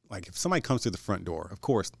if somebody comes to the front door, of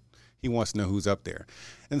course, he wants to know who's up there.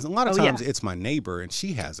 And a lot of times it's my neighbor and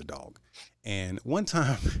she has a dog. And one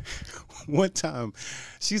time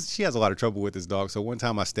she has a lot of trouble with this dog. So one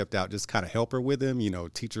time I stepped out, just kind of help her with him,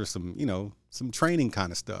 teach her some, some training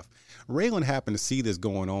kind of stuff. Raylan happened to see this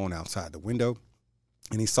going on outside the window.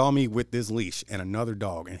 And he saw me with this leash and another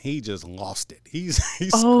dog, and he just lost it. He's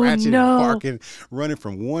scratching and barking, running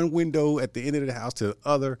from one window at the end of the house to the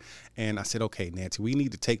other. And I said, okay, Nancy, we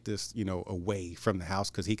need to take this, away from the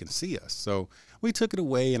house because he can see us. So we took it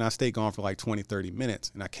away, and I stayed gone for like 20, 30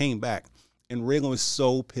 minutes. And I came back, and Raylan was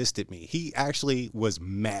so pissed at me. He actually was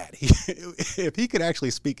mad. If he could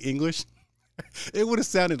actually speak English, it would have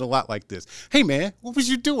sounded a lot like this. Hey, man, what was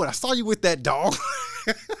you doing? I saw you with that dog.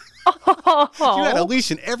 You had a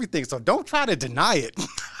leash and everything, so don't try to deny it.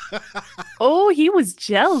 Oh, he was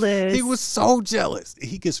jealous. He was so jealous.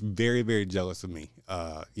 He gets very, very jealous of me.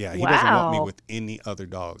 He doesn't want me with any other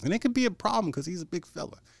dogs, and it could be a problem because he's a big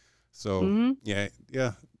fella. So yeah,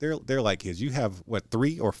 they're like kids. You have what,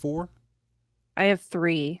 3 or 4? I have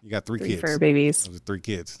 3. You got 3 kids. Fur babies. Those are 3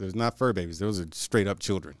 kids. There's not fur babies. Those are straight up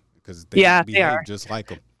children because they behave just like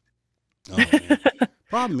them. Oh, man.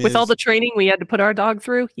 Problem is, with all the training we had to put our dog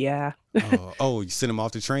through. Yeah. You sent him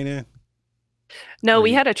off to training? No,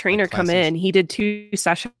 we had a trainer come in. He did 2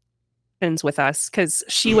 sessions with us because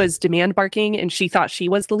she was demand barking and she thought she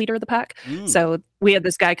was the leader of the pack. So we had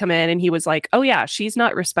this guy come in and he was like, oh yeah, she's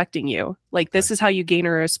not respecting you. Like, this is how you gain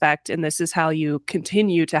her respect. And this is how you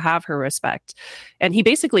continue to have her respect. And he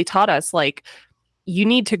basically taught us, like, you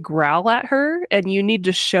need to growl at her and you need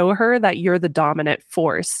to show her that you're the dominant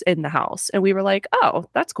force in the house. And we were like, oh,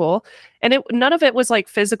 that's cool. And none of it was like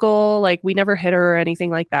physical, like we never hit her or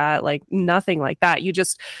anything like that, like nothing like that. You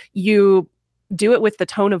do it with the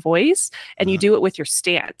tone of voice and you do it with your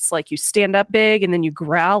stance. Like, you stand up big and then you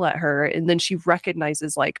growl at her and then she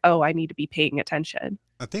recognizes, like, oh, I need to be paying attention.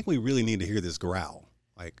 I think we really need to hear this growl.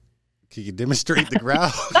 Like, can you demonstrate the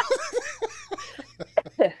growl?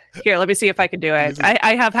 Here, let me see if I can do it.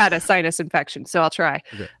 I have had a sinus infection, so I'll try.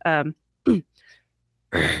 Okay.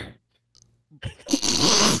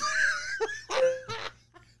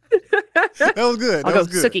 That was good. I'll go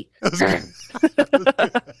Sookie.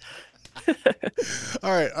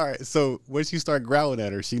 All right. So once you start growling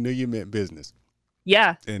at her, she knew you meant business.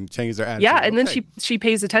 Yeah. And changed her attitude. Yeah, and then she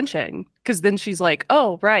pays attention because then she's like,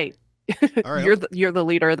 oh, right. All right. You're the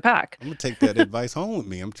leader of the pack. I'm gonna take that advice home with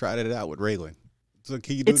me. I'm trying it out with Raylan. So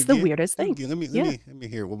can you do it's it again? The weirdest thing. Let me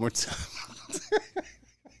hear it one more time.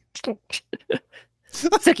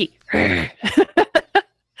 Sookie.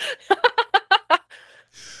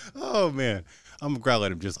 Oh man, I'm gonna growl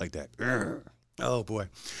at him just like that. Oh boy.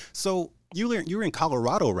 So you're in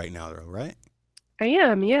Colorado right now, though, right? I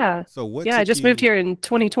am. Yeah. So I just moved here in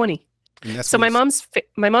 2020. So my mom's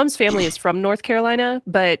family is from North Carolina,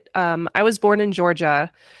 but I was born in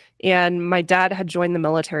Georgia. And my dad had joined the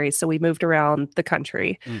military, so we moved around the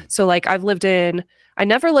country. So like I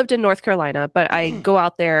never lived in North Carolina, but I go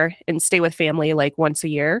out there and stay with family like once a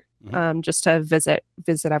year, just to visit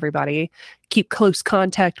everybody, keep close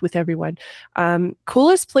contact with everyone.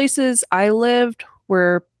 Coolest places I lived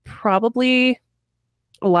were probably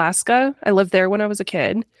Alaska. I lived there when I was a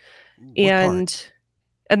kid.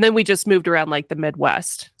 And then we just moved around like the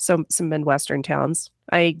Midwest, so some Midwestern towns.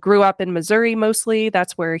 I grew up in Missouri mostly.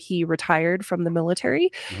 That's where he retired from the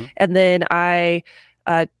military. And then I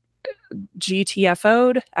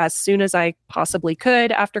GTFO'd as soon as I possibly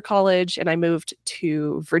could after college. And I moved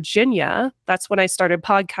to Virginia. That's when I started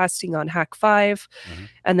podcasting on Hack 5.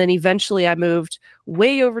 And then eventually I moved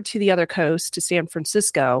way over to the other coast to San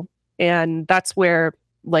Francisco. And that's where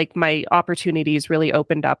like my opportunities really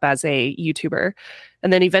opened up as a YouTuber.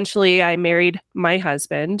 And then eventually I married my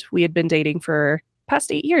husband. We had been dating for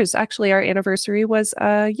past 8 years. Actually, our anniversary was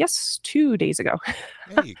 2 days ago.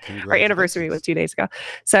 Hey, our anniversary was 2 days ago.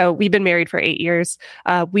 So we've been married for 8 years.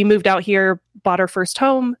 We moved out here, bought our first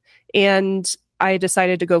home, and I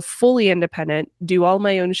decided to go fully independent, do all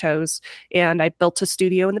my own shows, and I built a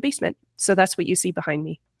studio in the basement. So that's what you see behind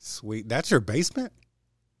me. Sweet. That's your basement?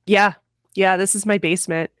 Yeah. Yeah, this is my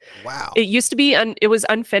basement. Wow. It used to be it was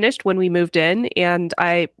unfinished when we moved in, and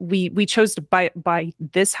we chose to buy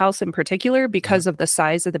this house in particular because of the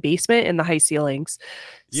size of the basement and the high ceilings.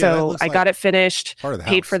 Yeah, that So looks I like got it finished, part of the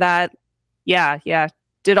paid house. for that. Yeah, yeah.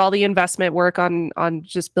 Did all the investment work on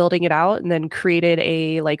just building it out, and then created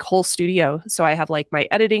a like whole studio. So I have like my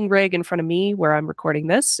editing rig in front of me where I'm recording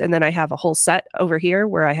this, and then I have a whole set over here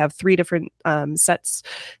where I have 3 different sets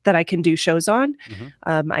that I can do shows on.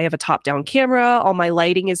 I have a top-down camera. All my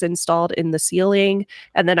lighting is installed in the ceiling,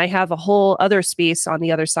 and then I have a whole other space on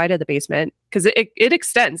the other side of the basement because it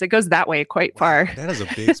extends. It goes that way quite far. That is a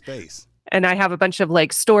big space. And I have a bunch of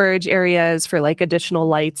like storage areas for like additional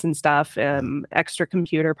lights and stuff, extra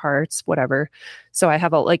computer parts, whatever. So I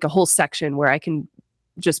have a whole section where I can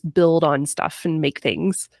just build on stuff and make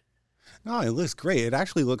things. No, it looks great. It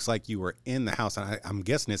actually looks like you were in the house. And I'm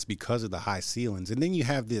guessing it's because of the high ceilings. And then you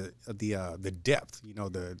have the depth,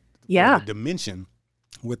 the dimension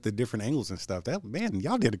with the different angles and stuff. That, man,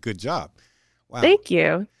 y'all did a good job. Wow. Thank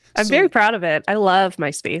you. I'm very proud of it. I love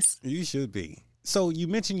my space. You should be. So you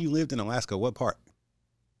mentioned you lived in Alaska. What part?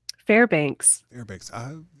 Fairbanks. Fairbanks.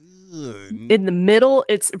 In the middle.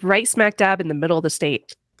 It's right smack dab in the middle of the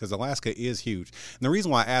state. Because Alaska is huge. And the reason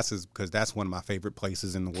why I asked is because that's one of my favorite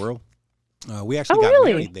places in the world. We actually got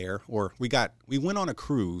married there, or we went on a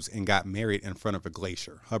cruise and got married in front of a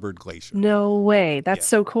glacier, Hubbard Glacier. No way. That's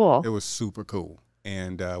so cool. It was super cool.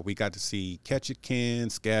 And we got to see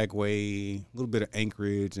Ketchikan, Skagway, a little bit of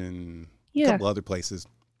Anchorage, and a couple other places.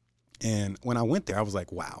 And when I went there, I was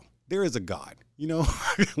like, wow, there is a God,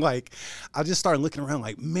 like I just started looking around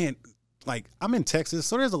like, man, like I'm in Texas.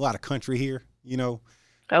 So there's a lot of country here,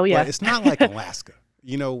 Oh, yeah. But it's not like Alaska,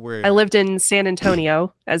 where I lived in San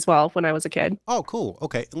Antonio as well when I was a kid. Oh, cool.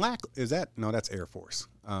 Okay. That's Air Force.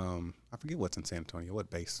 I forget what's in San Antonio, what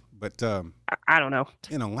base, but I don't know.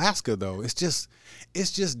 In Alaska though, it's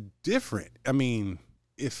just different. I mean,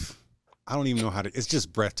 I don't even know it's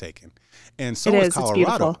just breathtaking. And so is Colorado. It's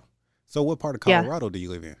beautiful. So what part of Colorado do you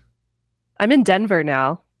live in? I'm in Denver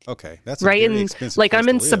now. Okay. That's right in expensive place I'm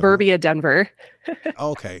in to live, suburbia, Denver.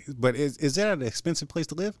 Okay. But is that an expensive place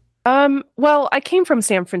to live? Well, I came from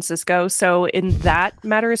San Francisco, so in that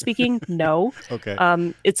matter of speaking, no. Okay.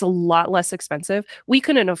 It's a lot less expensive. We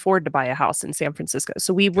couldn't afford to buy a house in San Francisco,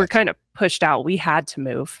 so we were kind of pushed out. We had to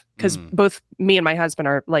move because both me and my husband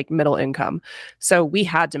are like middle income, so we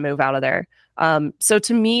had to move out of there. So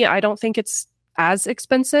to me, I don't think it's as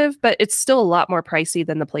expensive, but it's still a lot more pricey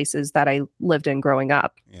than the places that I lived in growing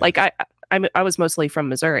up. Yeah. Like I was mostly from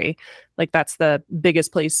Missouri. Like that's the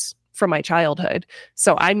biggest place from my childhood.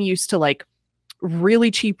 So I'm used to like really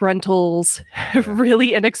cheap rentals,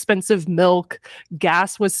 really inexpensive milk.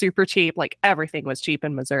 Gas was super cheap. Like everything was cheap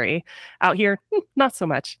in Missouri. Out here, not so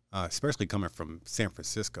much. Especially coming from San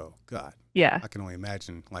Francisco. God. Yeah. I can only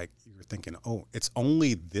imagine like you were thinking, oh, it's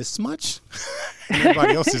only this much?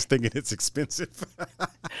 Everybody else is thinking it's expensive.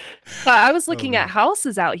 I was looking at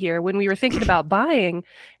houses out here when we were thinking about buying,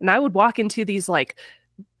 and I would walk into these like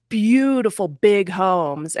beautiful big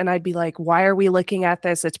homes and I'd be like, why are we looking at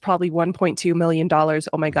this? It's probably $1.2 million.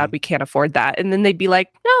 Oh my God, we can't afford that. And then they'd be like,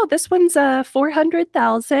 no, this one's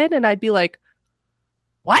 $400,000. And I'd be like,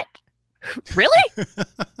 what? Really?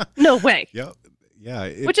 No way. Yep. Yeah.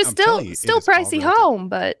 Which is still pricey home,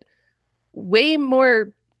 but way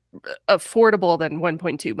more affordable than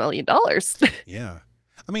 $1.2 million. Yeah.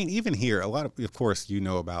 I mean, even here, a lot of course,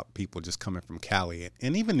 about people just coming from Cali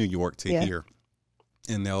and even New York to here.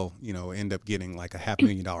 And they'll, end up getting like a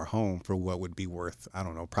 $500,000 home for what would be worth, I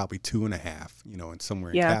don't know, probably 2.5, and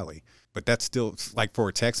somewhere in Cali. But that's still like for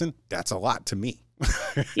a Texan, that's a lot to me.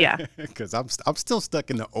 Yeah. Because I'm still stuck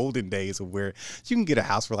in the olden days of where you can get a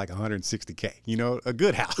house for like $160K, a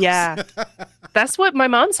good house. Yeah. That's what my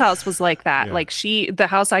mom's house was like that. Yeah. Like the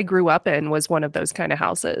house I grew up in was one of those kind of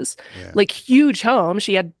houses. Yeah. Like huge home.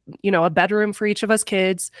 She had, a bedroom for each of us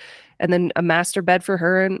kids. And then a master bed for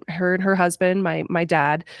her and her husband, my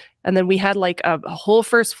dad. And then we had like a whole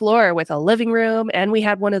first floor with a living room. And we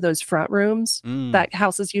had one of those front rooms that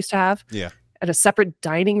houses used to have. Yeah. And a separate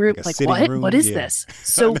dining room. Like what? Room? What is this?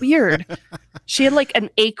 So weird. She had like an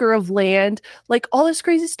acre of land, like all this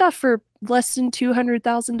crazy stuff for less than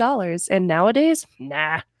 $200,000. And nowadays,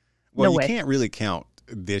 nah. Well, no way. You can't really count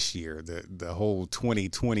this year, the whole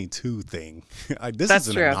 2022 thing. That's is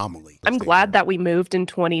an true. Anomaly. I'm glad that we moved in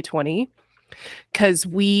 2020 because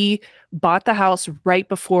we bought the house right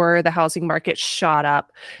before the housing market shot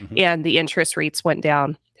up and the interest rates went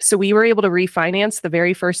down. So we were able to refinance the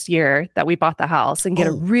very first year that we bought the house and get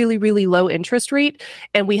a really, really low interest rate.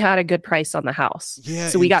 And we had a good price on the house. Yeah,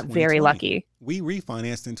 so we got very lucky. We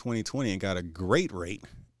refinanced in 2020 and got a great rate.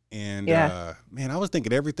 And Yeah. man, I was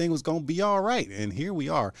thinking everything was going to be all right. And here we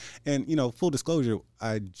are. And, full disclosure,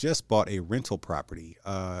 I just bought a rental property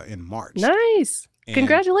in March. Nice. And,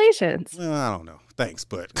 congratulations. Well, I don't know. Thanks,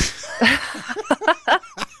 but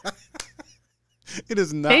it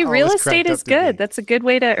is not. Hey, real always estate cracked is up to be. good. That's a good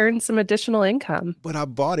way to earn some additional income. But I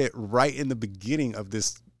bought it right in the beginning of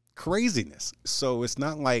this craziness. So it's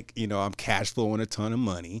not like, I'm cash flowing a ton of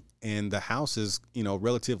money, and the house is,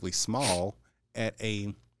 relatively small at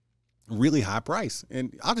a really high price.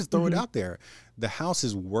 And I'll just throw it out there. The house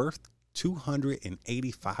is worth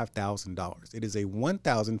 $285,000. It is a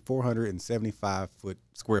 1,475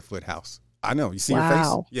 square foot house. I know. You see your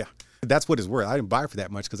face? Yeah. That's what it's worth. I didn't buy it for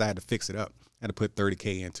that much because I had to fix it up. I had to put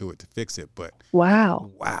 $30K into it to fix it. But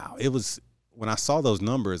wow. It was, when I saw those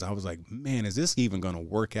numbers, I was like, man, is this even going to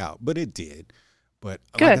work out? But it did. But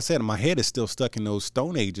like I said, my head is still stuck in those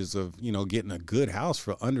stone ages of, getting a good house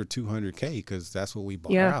for under 200K, because that's what we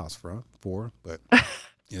bought our house for. But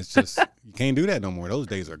it's just, you can't do that no more. Those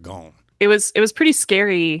days are gone. It was pretty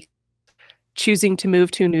scary choosing to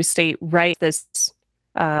move to a new state right this.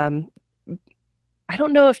 I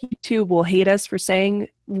don't know if YouTube will hate us for saying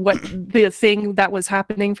what the thing that was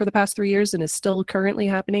happening for the past 3 years and is still currently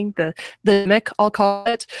happening, the pandemic, I'll call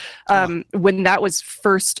it. When that was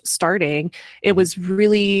first starting, it was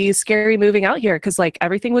really scary moving out here because like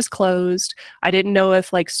everything was closed. I didn't know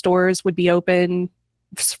if like stores would be open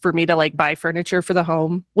for me to like buy furniture for the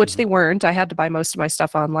home, which they weren't. I had to buy most of my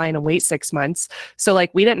stuff online and wait 6 months. So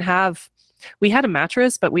like we had a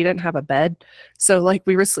mattress, but we didn't have a bed. So like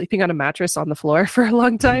we were sleeping on a mattress on the floor for a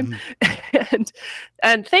long time.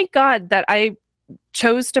 And thank God that I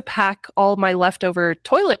chose to pack all my leftover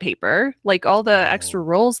toilet paper, like all the extra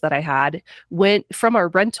rolls that I had went from our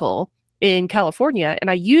rental in California, and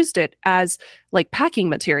I used it as like packing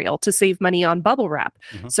material to save money on bubble wrap.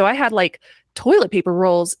 So I had like toilet paper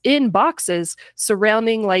rolls in boxes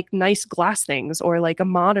surrounding like nice glass things or like a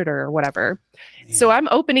monitor or whatever. Man. So I'm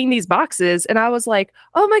opening these boxes and I was like,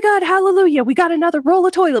 oh my God, hallelujah, we got another roll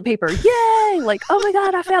of toilet paper. Yay! Like, oh my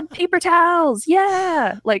God, I found paper towels.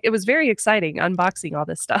 Yeah. Like it was very exciting unboxing all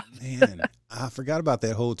this stuff. Man, I forgot about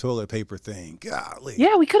that whole toilet paper thing. Golly.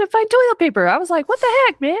 Yeah, we couldn't find toilet paper. I was like, what the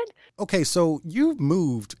heck, man? Okay, so you've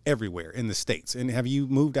moved everywhere in the States. And have you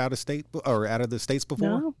moved out of state or out of the States before?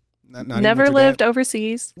 No. Not Never lived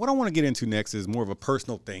overseas. What I want to get into next is more of a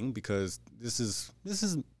personal thing, because this is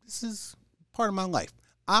part of my life.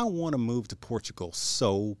 I want to move to Portugal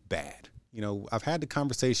so bad. I've had the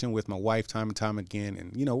conversation with my wife time and time again,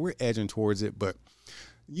 and we're edging towards it. But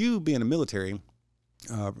you being a military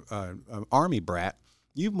army brat,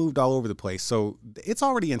 you've moved all over the place, so it's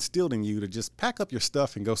already instilled in you to just pack up your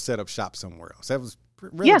stuff and go set up shop somewhere else. That was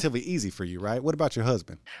relatively easy for you, right? What about your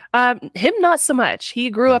husband? Him, not so much. He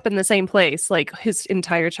grew up in the same place like his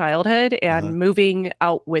entire childhood, and moving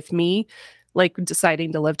out with me, like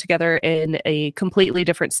deciding to live together in a completely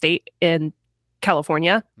different state in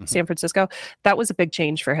California, San Francisco, that was a big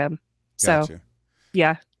change for him. Gotcha. So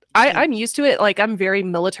yeah. I'm used to it. Like I'm very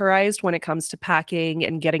militarized when it comes to packing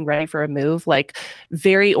and getting ready for a move, like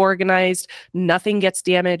very organized. Nothing gets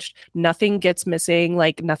damaged. Nothing gets missing.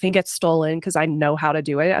 Like nothing gets stolen because I know how to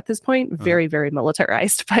do it at this point. Very, very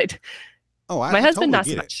militarized. But my husband, not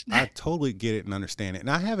so much. I totally get it and understand it.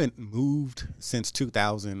 And I haven't moved since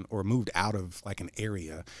 2000 or moved out of like an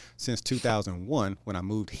area since 2001 when I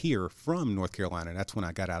moved here from North Carolina. That's when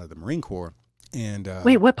I got out of the Marine Corps. And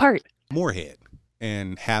wait, what part? Moorhead.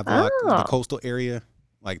 And Havelock, the coastal area,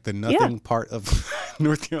 like the nothing part of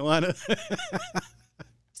North Carolina.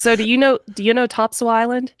 So do you know Topsail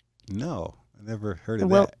Island? No, I never heard of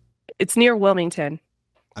that. It's near Wilmington.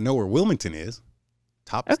 I know where Wilmington is.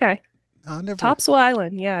 Okay. Topsail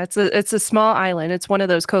Island. Yeah, it's a small island. It's one of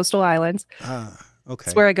those coastal islands. Okay.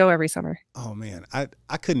 It's where I go every summer. Oh man,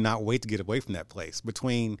 I could not wait to get away from that place.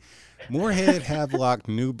 Between Moorhead, Havelock,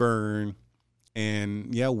 New Bern,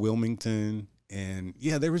 and Wilmington. And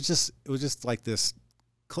it was just like this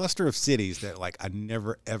cluster of cities that like I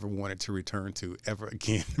never ever wanted to return to ever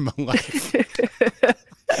again in my life.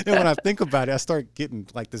 And when I think about it, I start getting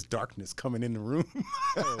like this darkness coming in the room.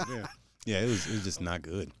 Oh man, it was just not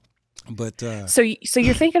good. But so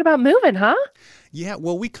you're thinking about moving, huh? Yeah,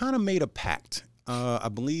 well, we kind of made a pact. I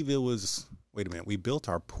believe it was. Wait a minute, we built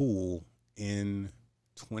our pool in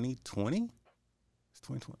 2020.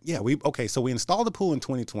 2020. Yeah, so we installed the pool in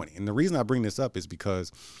 2020. And the reason I bring this up is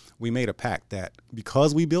because we made a pact that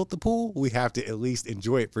because we built the pool, we have to at least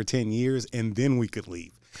enjoy it for 10 years and then we could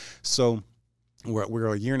leave. So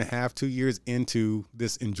we're a year and a half, 2 years into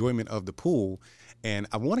this enjoyment of the pool. And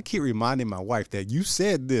I want to keep reminding my wife that you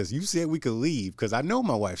said this. You said we could leave, because I know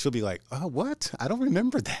my wife. She'll be like, "Oh, what? I don't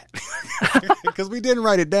remember that," because we didn't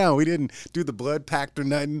write it down. We didn't do the blood pact or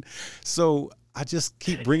nothing. So I just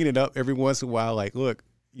keep bringing it up every once in a while. Like, look,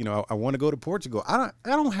 I want to go to Portugal. I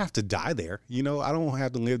don't have to die there. I don't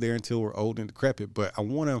have to live there until we're old and decrepit. But I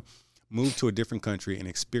want to move to a different country and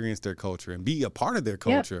experience their culture and be a part of their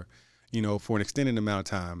culture. For an extended amount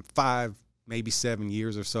of time, 5, maybe 7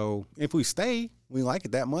 years or so. If we stay, we like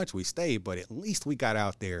it that much, we stay, but at least we got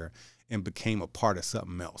out there and became a part of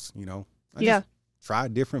something else, just try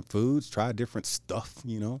different foods, try different stuff,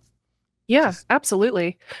 Yeah,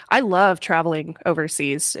 absolutely. I love traveling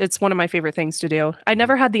overseas. It's one of my favorite things to do. I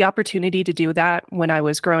never had the opportunity to do that when I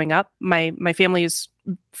was growing up. My family is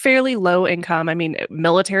fairly low income. I mean,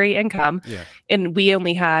 military income. Yeah. And we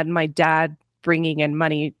only had my dad bringing in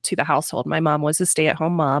money to the household. My mom was a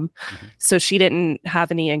stay-at-home mom, so she didn't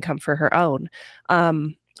have any income for her own.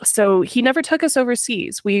 So he never took us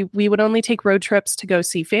overseas. We would only take road trips to go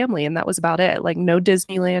see family, and that was about it. Like no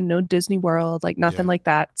Disneyland, no Disney World, like nothing like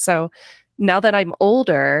that. So now that I'm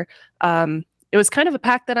older, it was kind of a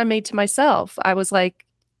pact that I made to myself. I was like,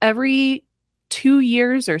 every 2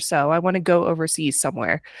 years or so, I want to go overseas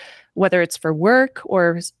somewhere, whether it's for work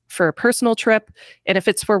or for a personal trip. And if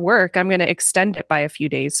it's for work, I'm going to extend it by a few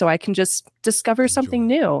days so I can just discover something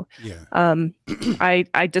new. Yeah.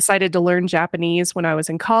 I decided to learn Japanese when I was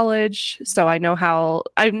in college. So I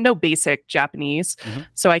know basic Japanese,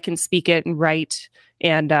 so I can speak it and write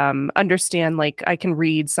and understand, like I can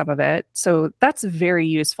read some of it. So that's very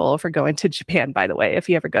useful for going to Japan, by the way, if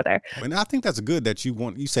you ever go there. And I think that's good that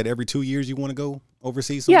you said every 2 years you want to go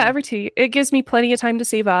overseas somewhere? Yeah, every 2 years. It gives me plenty of time to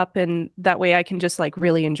save up, and that way I can just like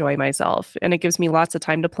really enjoy myself, and it gives me lots of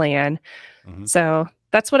time to plan. So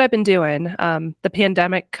that's what I've been doing. The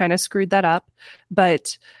pandemic kind of screwed that up,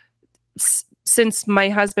 but since my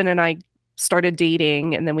husband and I started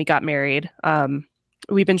dating and then we got married,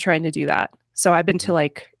 we've been trying to do that. So I've been to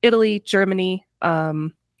like Italy, Germany.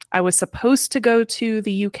 I was supposed to go to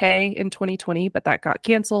the UK in 2020, but that got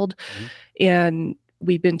canceled. And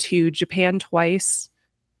we've been to Japan twice.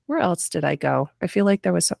 Where else did I go? I feel like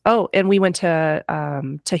there was and we went to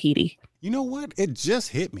Tahiti. You know what? It just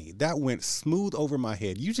hit me. That went smooth over my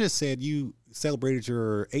head. You just said you celebrated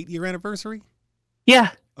your 8-year anniversary?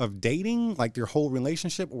 Yeah. Of dating, like your whole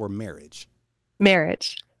relationship, or marriage?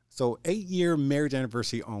 Marriage. So 8-year marriage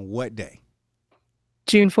anniversary on what day?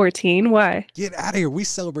 June 14. Why? Get out of here. We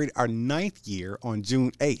celebrated our 9th year on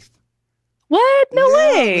June 8th. What? No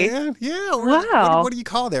way. Man. Yeah. Wow. What do you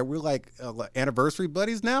call that? We're like anniversary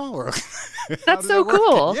buddies now? Or that's so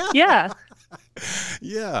cool. Yeah.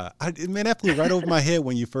 Yeah. Man, that flew right over my head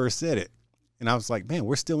when you first said it. And I was like, man,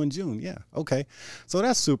 we're still in June. Yeah. Okay. So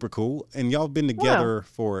that's super cool. And y'all been together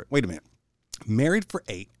for, wait a minute, married for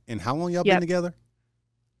 8. And how long y'all been together?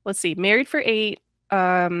 Let's see. Married for 8.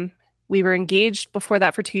 We were engaged before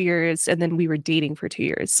that for 2 years, and then we were dating for 2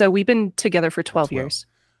 years. So we've been together for 12 years.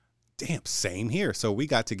 Damn, same here. So we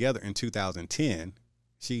got together in 2010.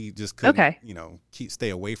 She just couldn't, stay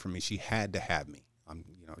away from me. She had to have me.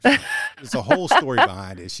 It's a whole story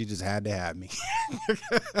behind it. She just had to have me.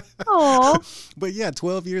 Aww. But yeah,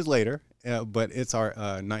 12 years later, but it's our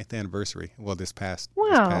 9th anniversary. Well, this past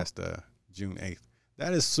June 8th.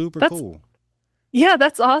 That is super cool. Yeah,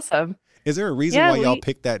 that's awesome. Is there a reason why y'all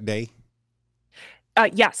picked that day?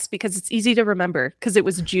 Yes, because it's easy to remember, because it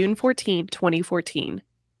was June 14, 2014.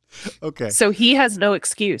 Okay. So he has no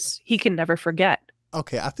excuse. He can never forget.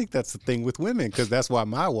 Okay, I think that's the thing with women, because that's why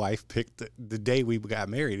my wife picked the day we got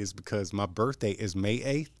married, is because my birthday is May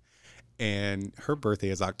 8th and her birthday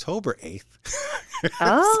is October 8th.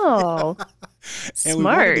 Oh, and we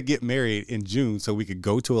wanted to get married in June so we could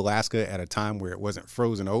go to Alaska at a time where it wasn't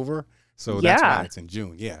frozen over. So that's why it's in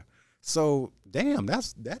June. Yeah. So, damn,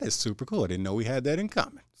 that is super cool. I didn't know we had that in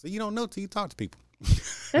common. So you don't know till you talk to people.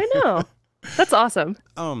 I know. That's awesome.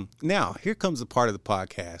 Now, here comes the part of the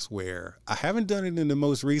podcast where I haven't done it in the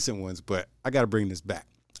most recent ones, but I got to bring this back.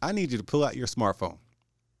 I need you to pull out your smartphone.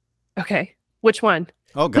 Okay. Which one?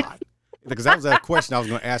 Oh, God. Because that was a question I was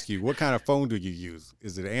going to ask you. What kind of phone do you use?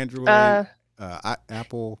 Is it Android,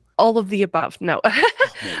 Apple? All of the above. No.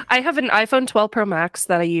 I have an iPhone 12 Pro Max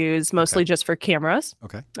that I use mostly just for cameras.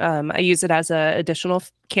 Okay. I use it as an additional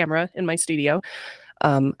camera in my studio.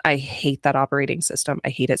 I hate that operating system. I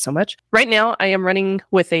hate it so much. Right now, I am running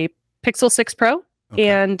with a Pixel 6 Pro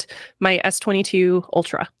and my S22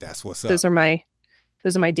 Ultra. That's what's up. Those are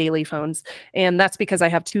my daily phones. And that's because I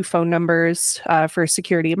have 2 phone numbers for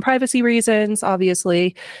security and privacy reasons,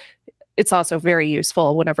 obviously. it's also very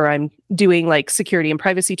useful whenever I'm doing like security and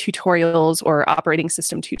privacy tutorials or operating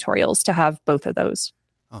system tutorials to have both of those.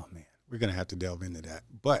 Oh man, we're going to have to delve into that.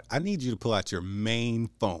 But I need you to pull out your main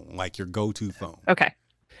phone, like your go-to phone. Okay.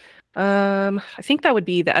 I think that would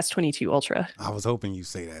be the S22 Ultra. I was hoping you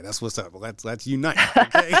say that. That's what's up. Well, let's unite.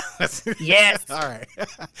 Okay. Yes. All right.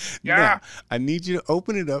 Yeah. Now, I need you to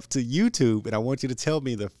open it up to YouTube, and I want you to tell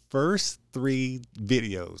me the first 3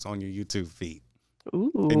 videos on your YouTube feed.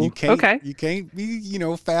 Ooh. And you can't, okay. you can't be,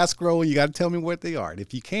 fast scroll. You got to tell me what they are. And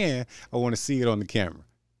if you can, I want to see it on the camera.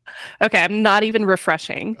 Okay. I'm not even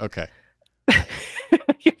refreshing. Okay.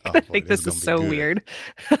 You're gonna think this is so weird.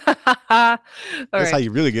 That's how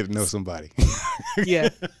you really get to know somebody. Yeah,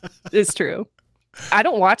 it's true. I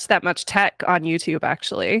don't watch that much tech on YouTube,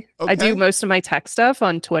 actually. Okay. I do most of my tech stuff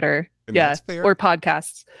on Twitter. And yeah, that's fair. or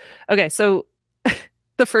podcasts. Okay, so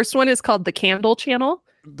the first one is called The Candle Channel.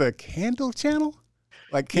 The Candle Channel?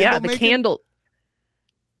 Like candle the making? candle.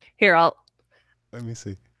 Here, Let me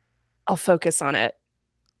see. I'll focus on it.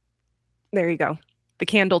 There you go. The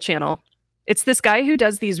Candle Channel. It's this guy who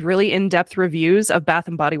does these really in-depth reviews of Bath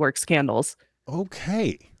and Body Works candles.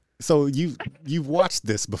 Okay. So you've watched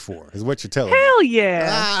this before, is what you're telling me. Hell yeah.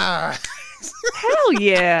 Ah. Hell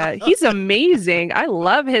yeah. He's amazing. I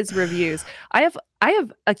love his reviews. I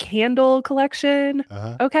have a candle collection.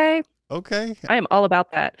 Uh-huh. Okay. Okay. I am all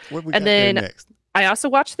about that. What we And got there then next? I also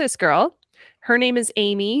watched this girl. Her name is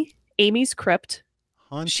Amy. Amy's Crypt.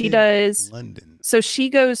 Haunted She does London. So she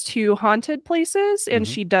goes to haunted places and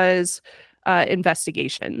Mhm. she does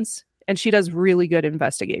investigations. And she does really good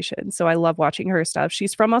investigations. So I love watching her stuff.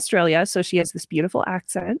 She's from Australia, so she has this beautiful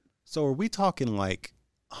accent. So are we talking like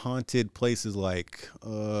haunted places like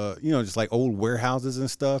just like old warehouses and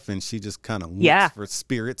stuff, and she just kind of looks Yeah. for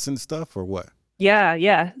spirits and stuff, or what?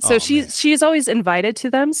 Yeah. So Oh, she's always invited to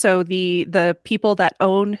them. So the people that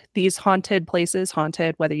own these haunted places,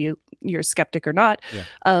 haunted, whether you're skeptic or not,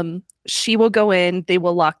 she will go in, they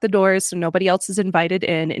will lock the doors so nobody else is invited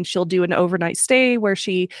in, and she'll do an overnight stay where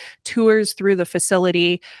she tours through the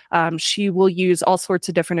facility. She will use all sorts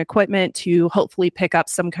of different equipment to hopefully pick up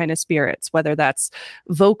some kind of spirits, whether that's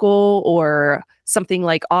vocal or something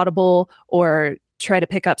like audible, or try to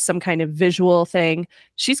pick up some kind of visual thing.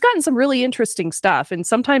 She's gotten some really interesting stuff, and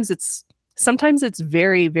sometimes it's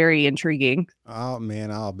very, very intriguing. Oh man,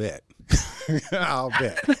 I'll bet. I'll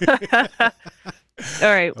bet.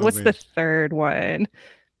 All right, Oh, what's man. the third one?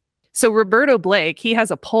 So Roberto Blake, he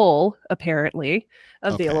has a poll apparently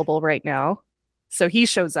available right now. So he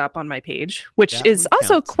shows up on my page, which That is one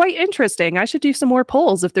also counts. quite interesting. I should do some more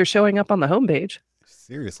polls if they're showing up on the homepage.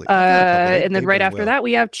 Seriously. I've done a couple. And then They've right done after well. that,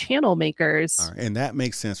 we have channel makers. All right, and that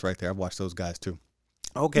makes sense right there. I've watched those guys too.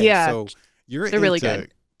 Okay, Yeah, so you're they're really into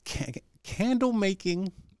good. candle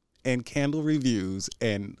making and candle reviews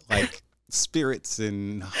and like spirits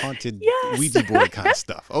and haunted Yes. Ouija board kind of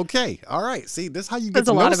stuff. Okay, all right. See, this is how you get Says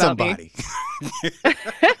to a know lot about me. somebody.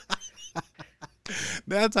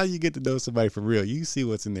 That's how you get to know somebody for real. You see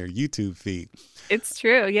what's in their YouTube feed. It's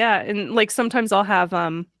true, yeah. And like sometimes I'll have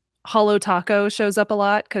Hollow Taco shows up a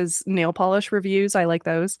lot because nail polish reviews, I like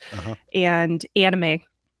those. Uh-huh. And anime.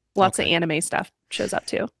 Lots Okay. of anime stuff shows up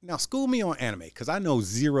too. Now, school me on anime because I know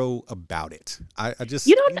zero about it. I just,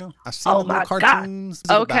 You don't I've seen Oh the little my God. cartoons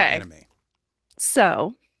about Okay. anime.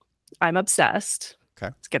 So I'm obsessed. Okay.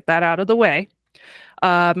 Let's get that out of the way.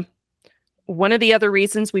 One of the other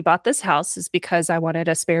reasons we bought this house is because I wanted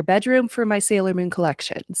a spare bedroom for my Sailor Moon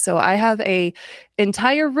collection. So I have a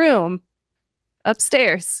entire room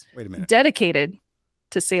upstairs Wait a minute. dedicated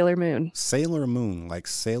to Sailor Moon. Sailor Moon, like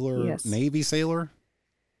sailor, Yes. Navy sailor?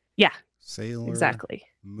 Yeah, Sailor exactly.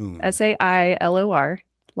 Moon. Sailor.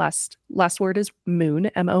 Last word is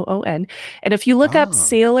moon, Moon. And if you look Ah. up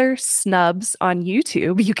Sailor Snubs on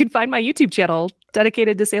YouTube, you can find my YouTube channel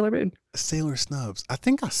dedicated to Sailor Moon. Sailor Snubs. I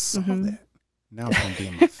think I saw Mhm. that. Now it's going to be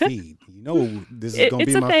in my feed. You know, this is going to It's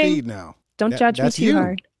be in a my thing. feed now. Don't judge me that's too you.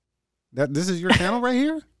 hard. This is your channel right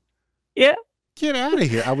here? Yeah. Get out of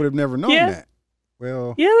here. I would have never known Yeah. that.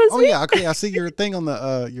 Well, Yeah, that's oh me. yeah, okay. I see your thing on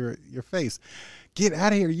the your face. Get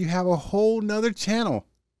out of here. You have a whole nother channel.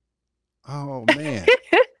 Oh man.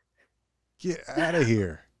 Get out of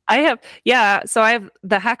here. So I have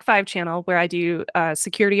the Hack 5 channel where I do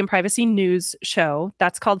security and privacy news show.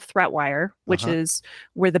 That's called Threatwire, which Uh-huh. is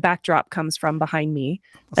where the backdrop comes from behind me.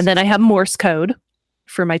 And then I have Morse Code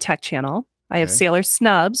for my tech channel. I have Okay. Sailor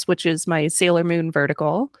Snubs, which is my Sailor Moon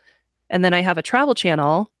vertical. And then I have a travel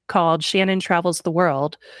channel called Shannon Travels the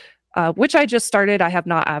World, which I just started. I have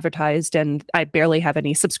not advertised and I barely have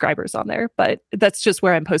any subscribers on there, but that's just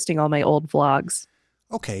where I'm posting all my old vlogs.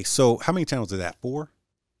 Okay, so how many channels is that? 4?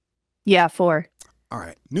 Yeah, 4. All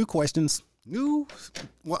right. New questions. Well,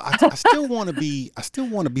 I still want to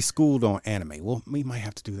be schooled on anime. Well, we might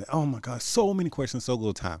have to do that. Oh my God. So many questions, so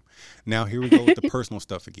little time. Now here we go with the personal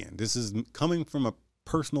stuff again. This is coming from a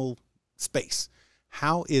personal space.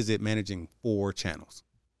 How is it managing 4 channels?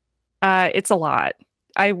 It's a lot.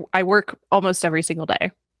 I work almost every single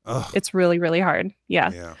day. Ugh. It's really, really hard.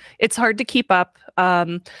 Yeah. It's hard to keep up.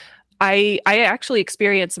 I actually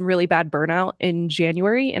experienced some really bad burnout in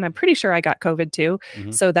January, and I'm pretty sure I got COVID too.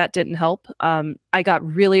 Mhm. So that didn't help. I got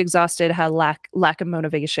really exhausted, had lack of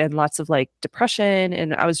motivation, lots of like depression,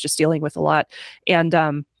 and I was just dealing with a lot.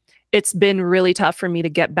 And it's been really tough for me to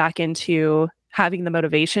get back into having the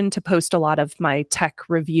motivation to post a lot of my tech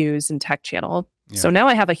reviews and tech channel. Yeah. So now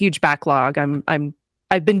I have a huge backlog.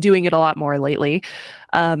 I've been doing it a lot more lately.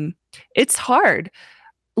 It's hard.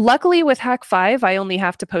 Luckily with Hack 5, I only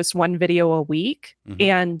have to post 1 video a week,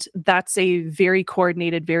 and that's a very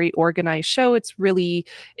coordinated, very organized show. It's pretty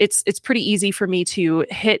easy for me to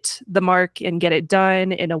hit the mark and get it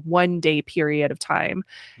done in a 1-day period of time.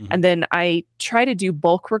 And then I try to do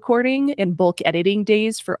bulk recording and bulk editing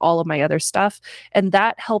days for all of my other stuff, and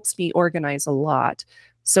that helps me organize a lot.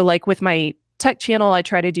 So like with my tech channel, I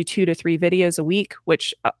try to do 2 to 3 videos a week,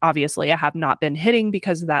 which obviously I have not been hitting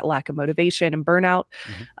because of that lack of motivation and burnout.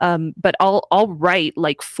 But I'll write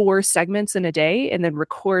like 4 segments in a day and then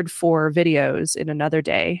record 4 videos in another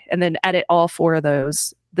day and then edit all 4 of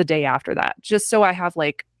those the day after that, just so I have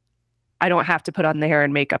like, I don't have to put on the hair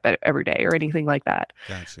and makeup every day or anything like that.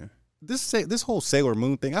 Gotcha. This whole Sailor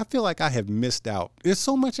Moon thing, I feel like I have missed out. There's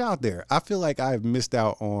so much out there. I feel like I've missed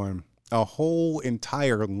out on a whole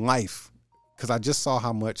entire life, because I just saw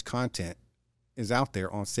how much content is out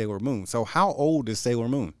there on Sailor Moon. So how old is Sailor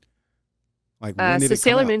Moon? Like when did it come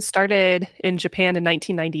Sailor out? Moon started in Japan in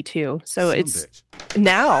 1992. So Son it's bitch.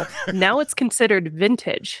 now it's considered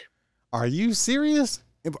vintage. Are you serious?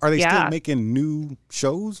 Are they still making new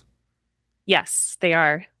shows? Yes, they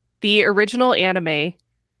are. The original anime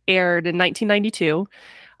aired in 1992.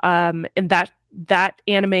 And that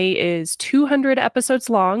anime is 200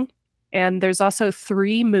 episodes long. And there's also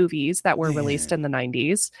 3 movies that were released in the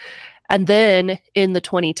 90s. And then in the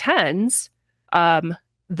 2010s,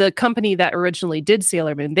 the company that originally did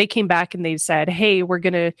Sailor Moon, they came back and they said, hey, we're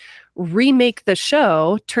going to remake the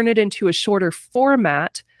show, turn it into a shorter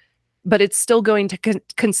format, but it's still going to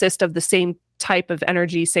consist of the same type of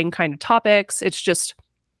energy, same kind of topics. It's just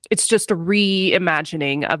a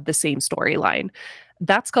reimagining of the same storyline.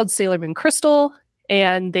 That's called Sailor Moon Crystal.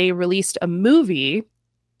 And they released a movie,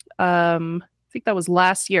 I think that was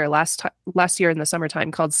last year in the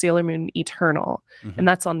summertime, called Sailor Moon Eternal. And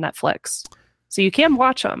that's on Netflix. So you can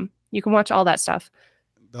watch them. You can watch all that stuff.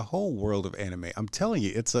 The whole world of anime, I'm telling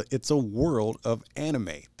you, it's a world of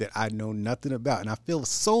anime that I know nothing about. And I feel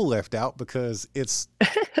so left out because it's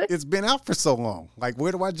been out for so long. Like,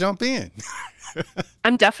 where do I jump in?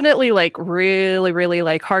 I'm definitely like really, really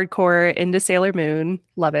like hardcore into Sailor Moon.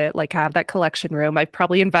 Love it. Like, have that collection room. I've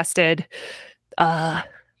probably invested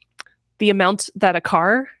the amount that a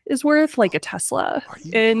car is worth, like a Tesla,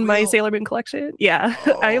 in my Sailor Moon collection. Yeah.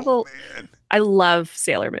 Oh, I love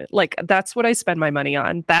Sailor Moon. Like, that's what I spend my money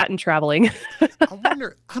on, that and traveling. I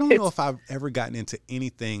don't know if I've ever gotten into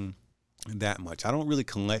anything that much. I don't really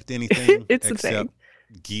collect anything except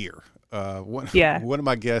gear. One of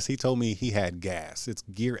my guests, he told me he had gas. It's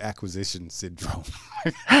gear acquisition syndrome.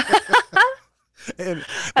 And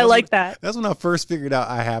I like that. That's when I first figured out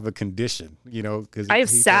I have a condition, because I have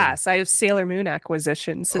SAS. I have Sailor Moon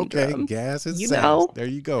acquisition syndrome. Okay, gas and SAS. There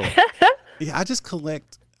you go. Yeah, I just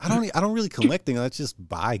collect. I don't really collect things. I just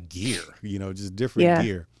buy gear, just different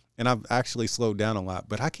gear. And I've actually slowed down a lot,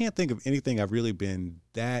 but I can't think of anything I've really been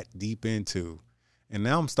that deep into. And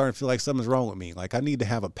now I'm starting to feel like something's wrong with me. Like I need to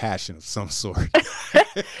have a passion of some sort.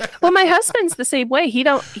 Well, my husband's the same way. He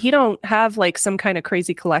don't have like some kind of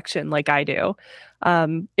crazy collection like I do.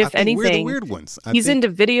 If anything, we're the weird ones. He's into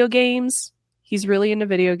video games. He's really into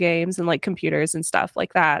video games and like computers and stuff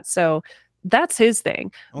like that. So that's his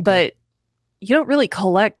thing. Okay. But you don't really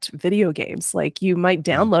collect video games. Like you might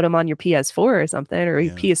download them on your PS4 or something, or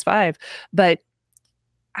your PS5. But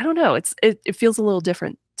I don't know. It feels a little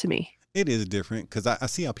different to me. It is different because I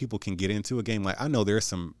see how people can get into a game. Like I know there's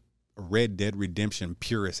some Red Dead Redemption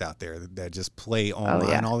purists out there that just play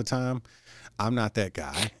online all the time. I'm not that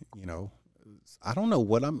guy. I don't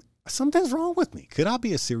know something's wrong with me. Could I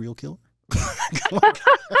be a serial killer?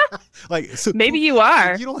 So maybe you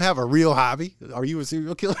are. You don't have a real hobby. Are you a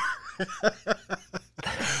serial killer?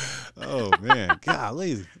 Oh man,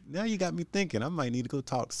 golly! Now you got me thinking. I might need to go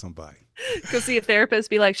talk to somebody. Go see a therapist,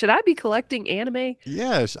 be like, should I be collecting anime?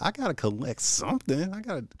 Yes, I gotta collect something. I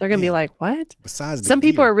gotta. They're gonna be Man, like, what? besides the Some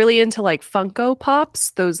people gear. are really into like Funko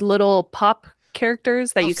Pops, those little pop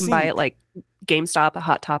characters that I've you can buy seen at like GameStop, a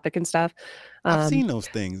Hot Topic and stuff. I've seen those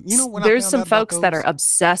things. You know when I There's found some out about folks that are those?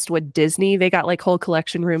 obsessed with Disney. They got like whole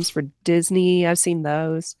collection rooms for Disney. I've seen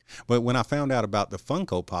those. But when I found out about the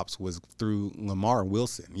Funko Pops was through Lamar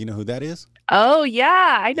Wilson. You know who that is? Oh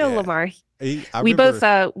yeah, I know Yeah. Lamar. I We remember,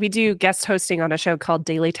 both we do guest hosting on a show called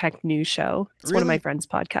Daily Tech News Show. It's one of my Really? friends'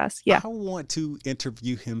 podcasts. Yeah. I want to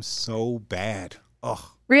interview him so bad.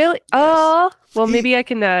 Oh, Really? yes. Oh, well, He- maybe I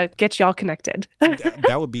can get y'all connected.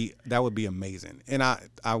 that would be amazing. And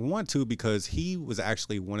I want to because he was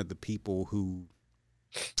actually one of the people who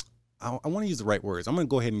I want to use the right words. I'm going to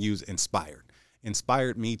go ahead and use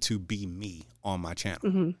inspired me to be me on my channel.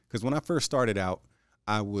 Mhm. Because when I first started out,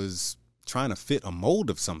 I was trying to fit a mold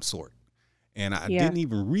of some sort. And I Yeah. didn't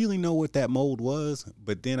even really know what that mold was.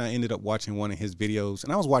 But then I ended up watching one of his videos.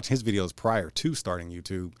 And I was watching his videos prior to starting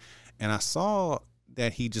YouTube. And I saw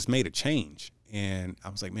that he just made a change. And I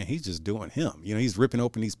was like, man, he's just doing him. You know, he's ripping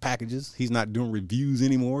open these packages. He's not doing reviews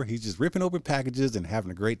anymore. He's just ripping open ppackages and having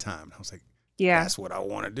a great time. And I was like, Yeah. that's what I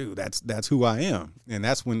want to do. That's who I am. And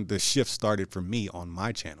that's when the shift started for me on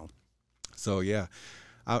my channel. So yeah.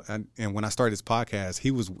 And when I started this podcast,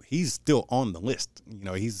 he's still on the list. You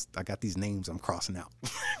know, I got these names I'm crossing out.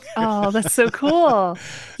 Oh, that's so cool.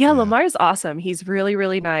 Yeah, Lamar's awesome. He's really,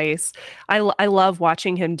 really nice. I love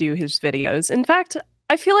watching him do his videos. In fact,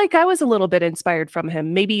 I feel like I was a little bit inspired from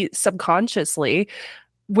him, maybe subconsciously,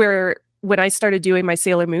 where when I started doing my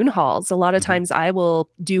Sailor Moon hauls, a lot of Mhm. times I will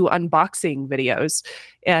do unboxing videos,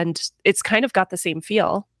 and it's kind of got the same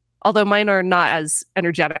feel. Although mine are not as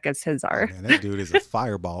energetic as his are. Man, that dude is a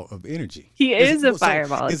fireball of energy. He is a so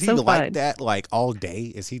fireball. Is It's he so like fun. that like all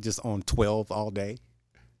day? Is he just on 12 all day?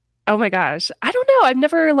 Oh my gosh. I don't know. I've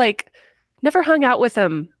never hung out with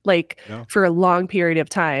him like No? for a long period of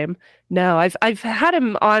time. No, I've had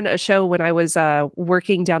him on a show when I was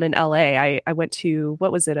working down in LA. I went to,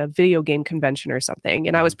 what was it, a video game convention or something,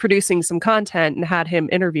 and I was producing some content and had him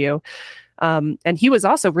interview. And he was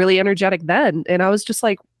also really energetic then. And I was just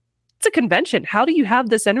like, it's a convention. How do you have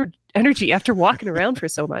this energy after walking around for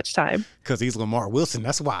so much time? Because he's Lamar Wilson.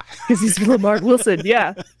 That's why. Because he's Lamar Wilson.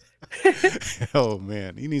 Yeah. Oh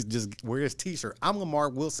man, he needs to just wear his t-shirt. I'm Lamar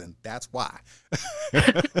Wilson. That's why.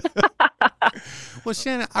 Well,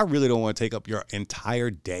 Shannon, I really don't want to take up your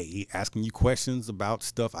entire day asking you questions about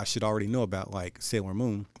stuff I should already know about, like Sailor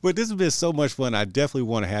Moon. But this has been so much fun. I definitely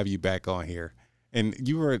want to have you back on here. And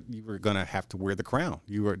you were gonna have to wear the crown.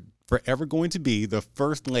 You were forever going to be the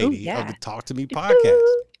first lady of the Talk to Me podcast.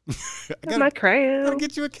 I My gotta crown.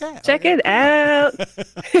 get you a cat. Check it out.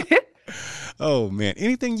 Oh man,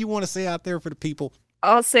 anything you want to say out there for the people?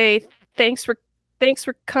 I'll say thanks for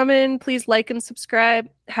coming. Please like and subscribe.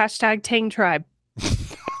 Hashtag Tang Tribe.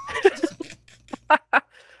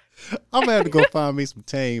 I'm gonna have to go find me some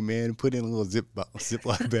Tang, man, and put in a little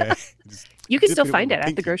Ziploc bag. Just You can dip still it with find my it at the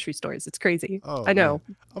pinky. grocery stores. It's crazy. Oh, I know.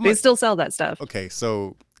 man. I'm They like, still sell that stuff. okay,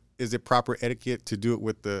 so is it proper etiquette to do it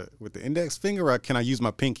with the index finger, or can I use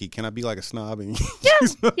my pinky? Can I be like a snob and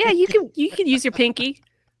Yeah, you can use your pinky.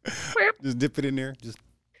 just dip it in there? Just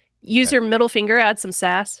Use your middle finger, add some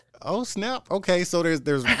sass. oh snap! Okay, so there's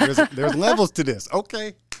levels to this.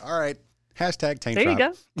 Okay, all right. Hashtag Tang There you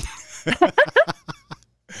Tribe. go.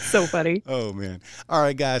 So funny. Oh man. All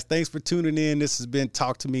right, guys. Thanks for tuning in. This has been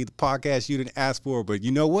Talk to Me, the podcast you didn't ask for, but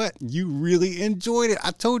you know what? You really enjoyed it.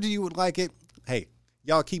 I told you would like it. Hey,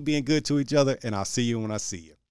 y'all keep being good to each other, and I'll see you when I see you.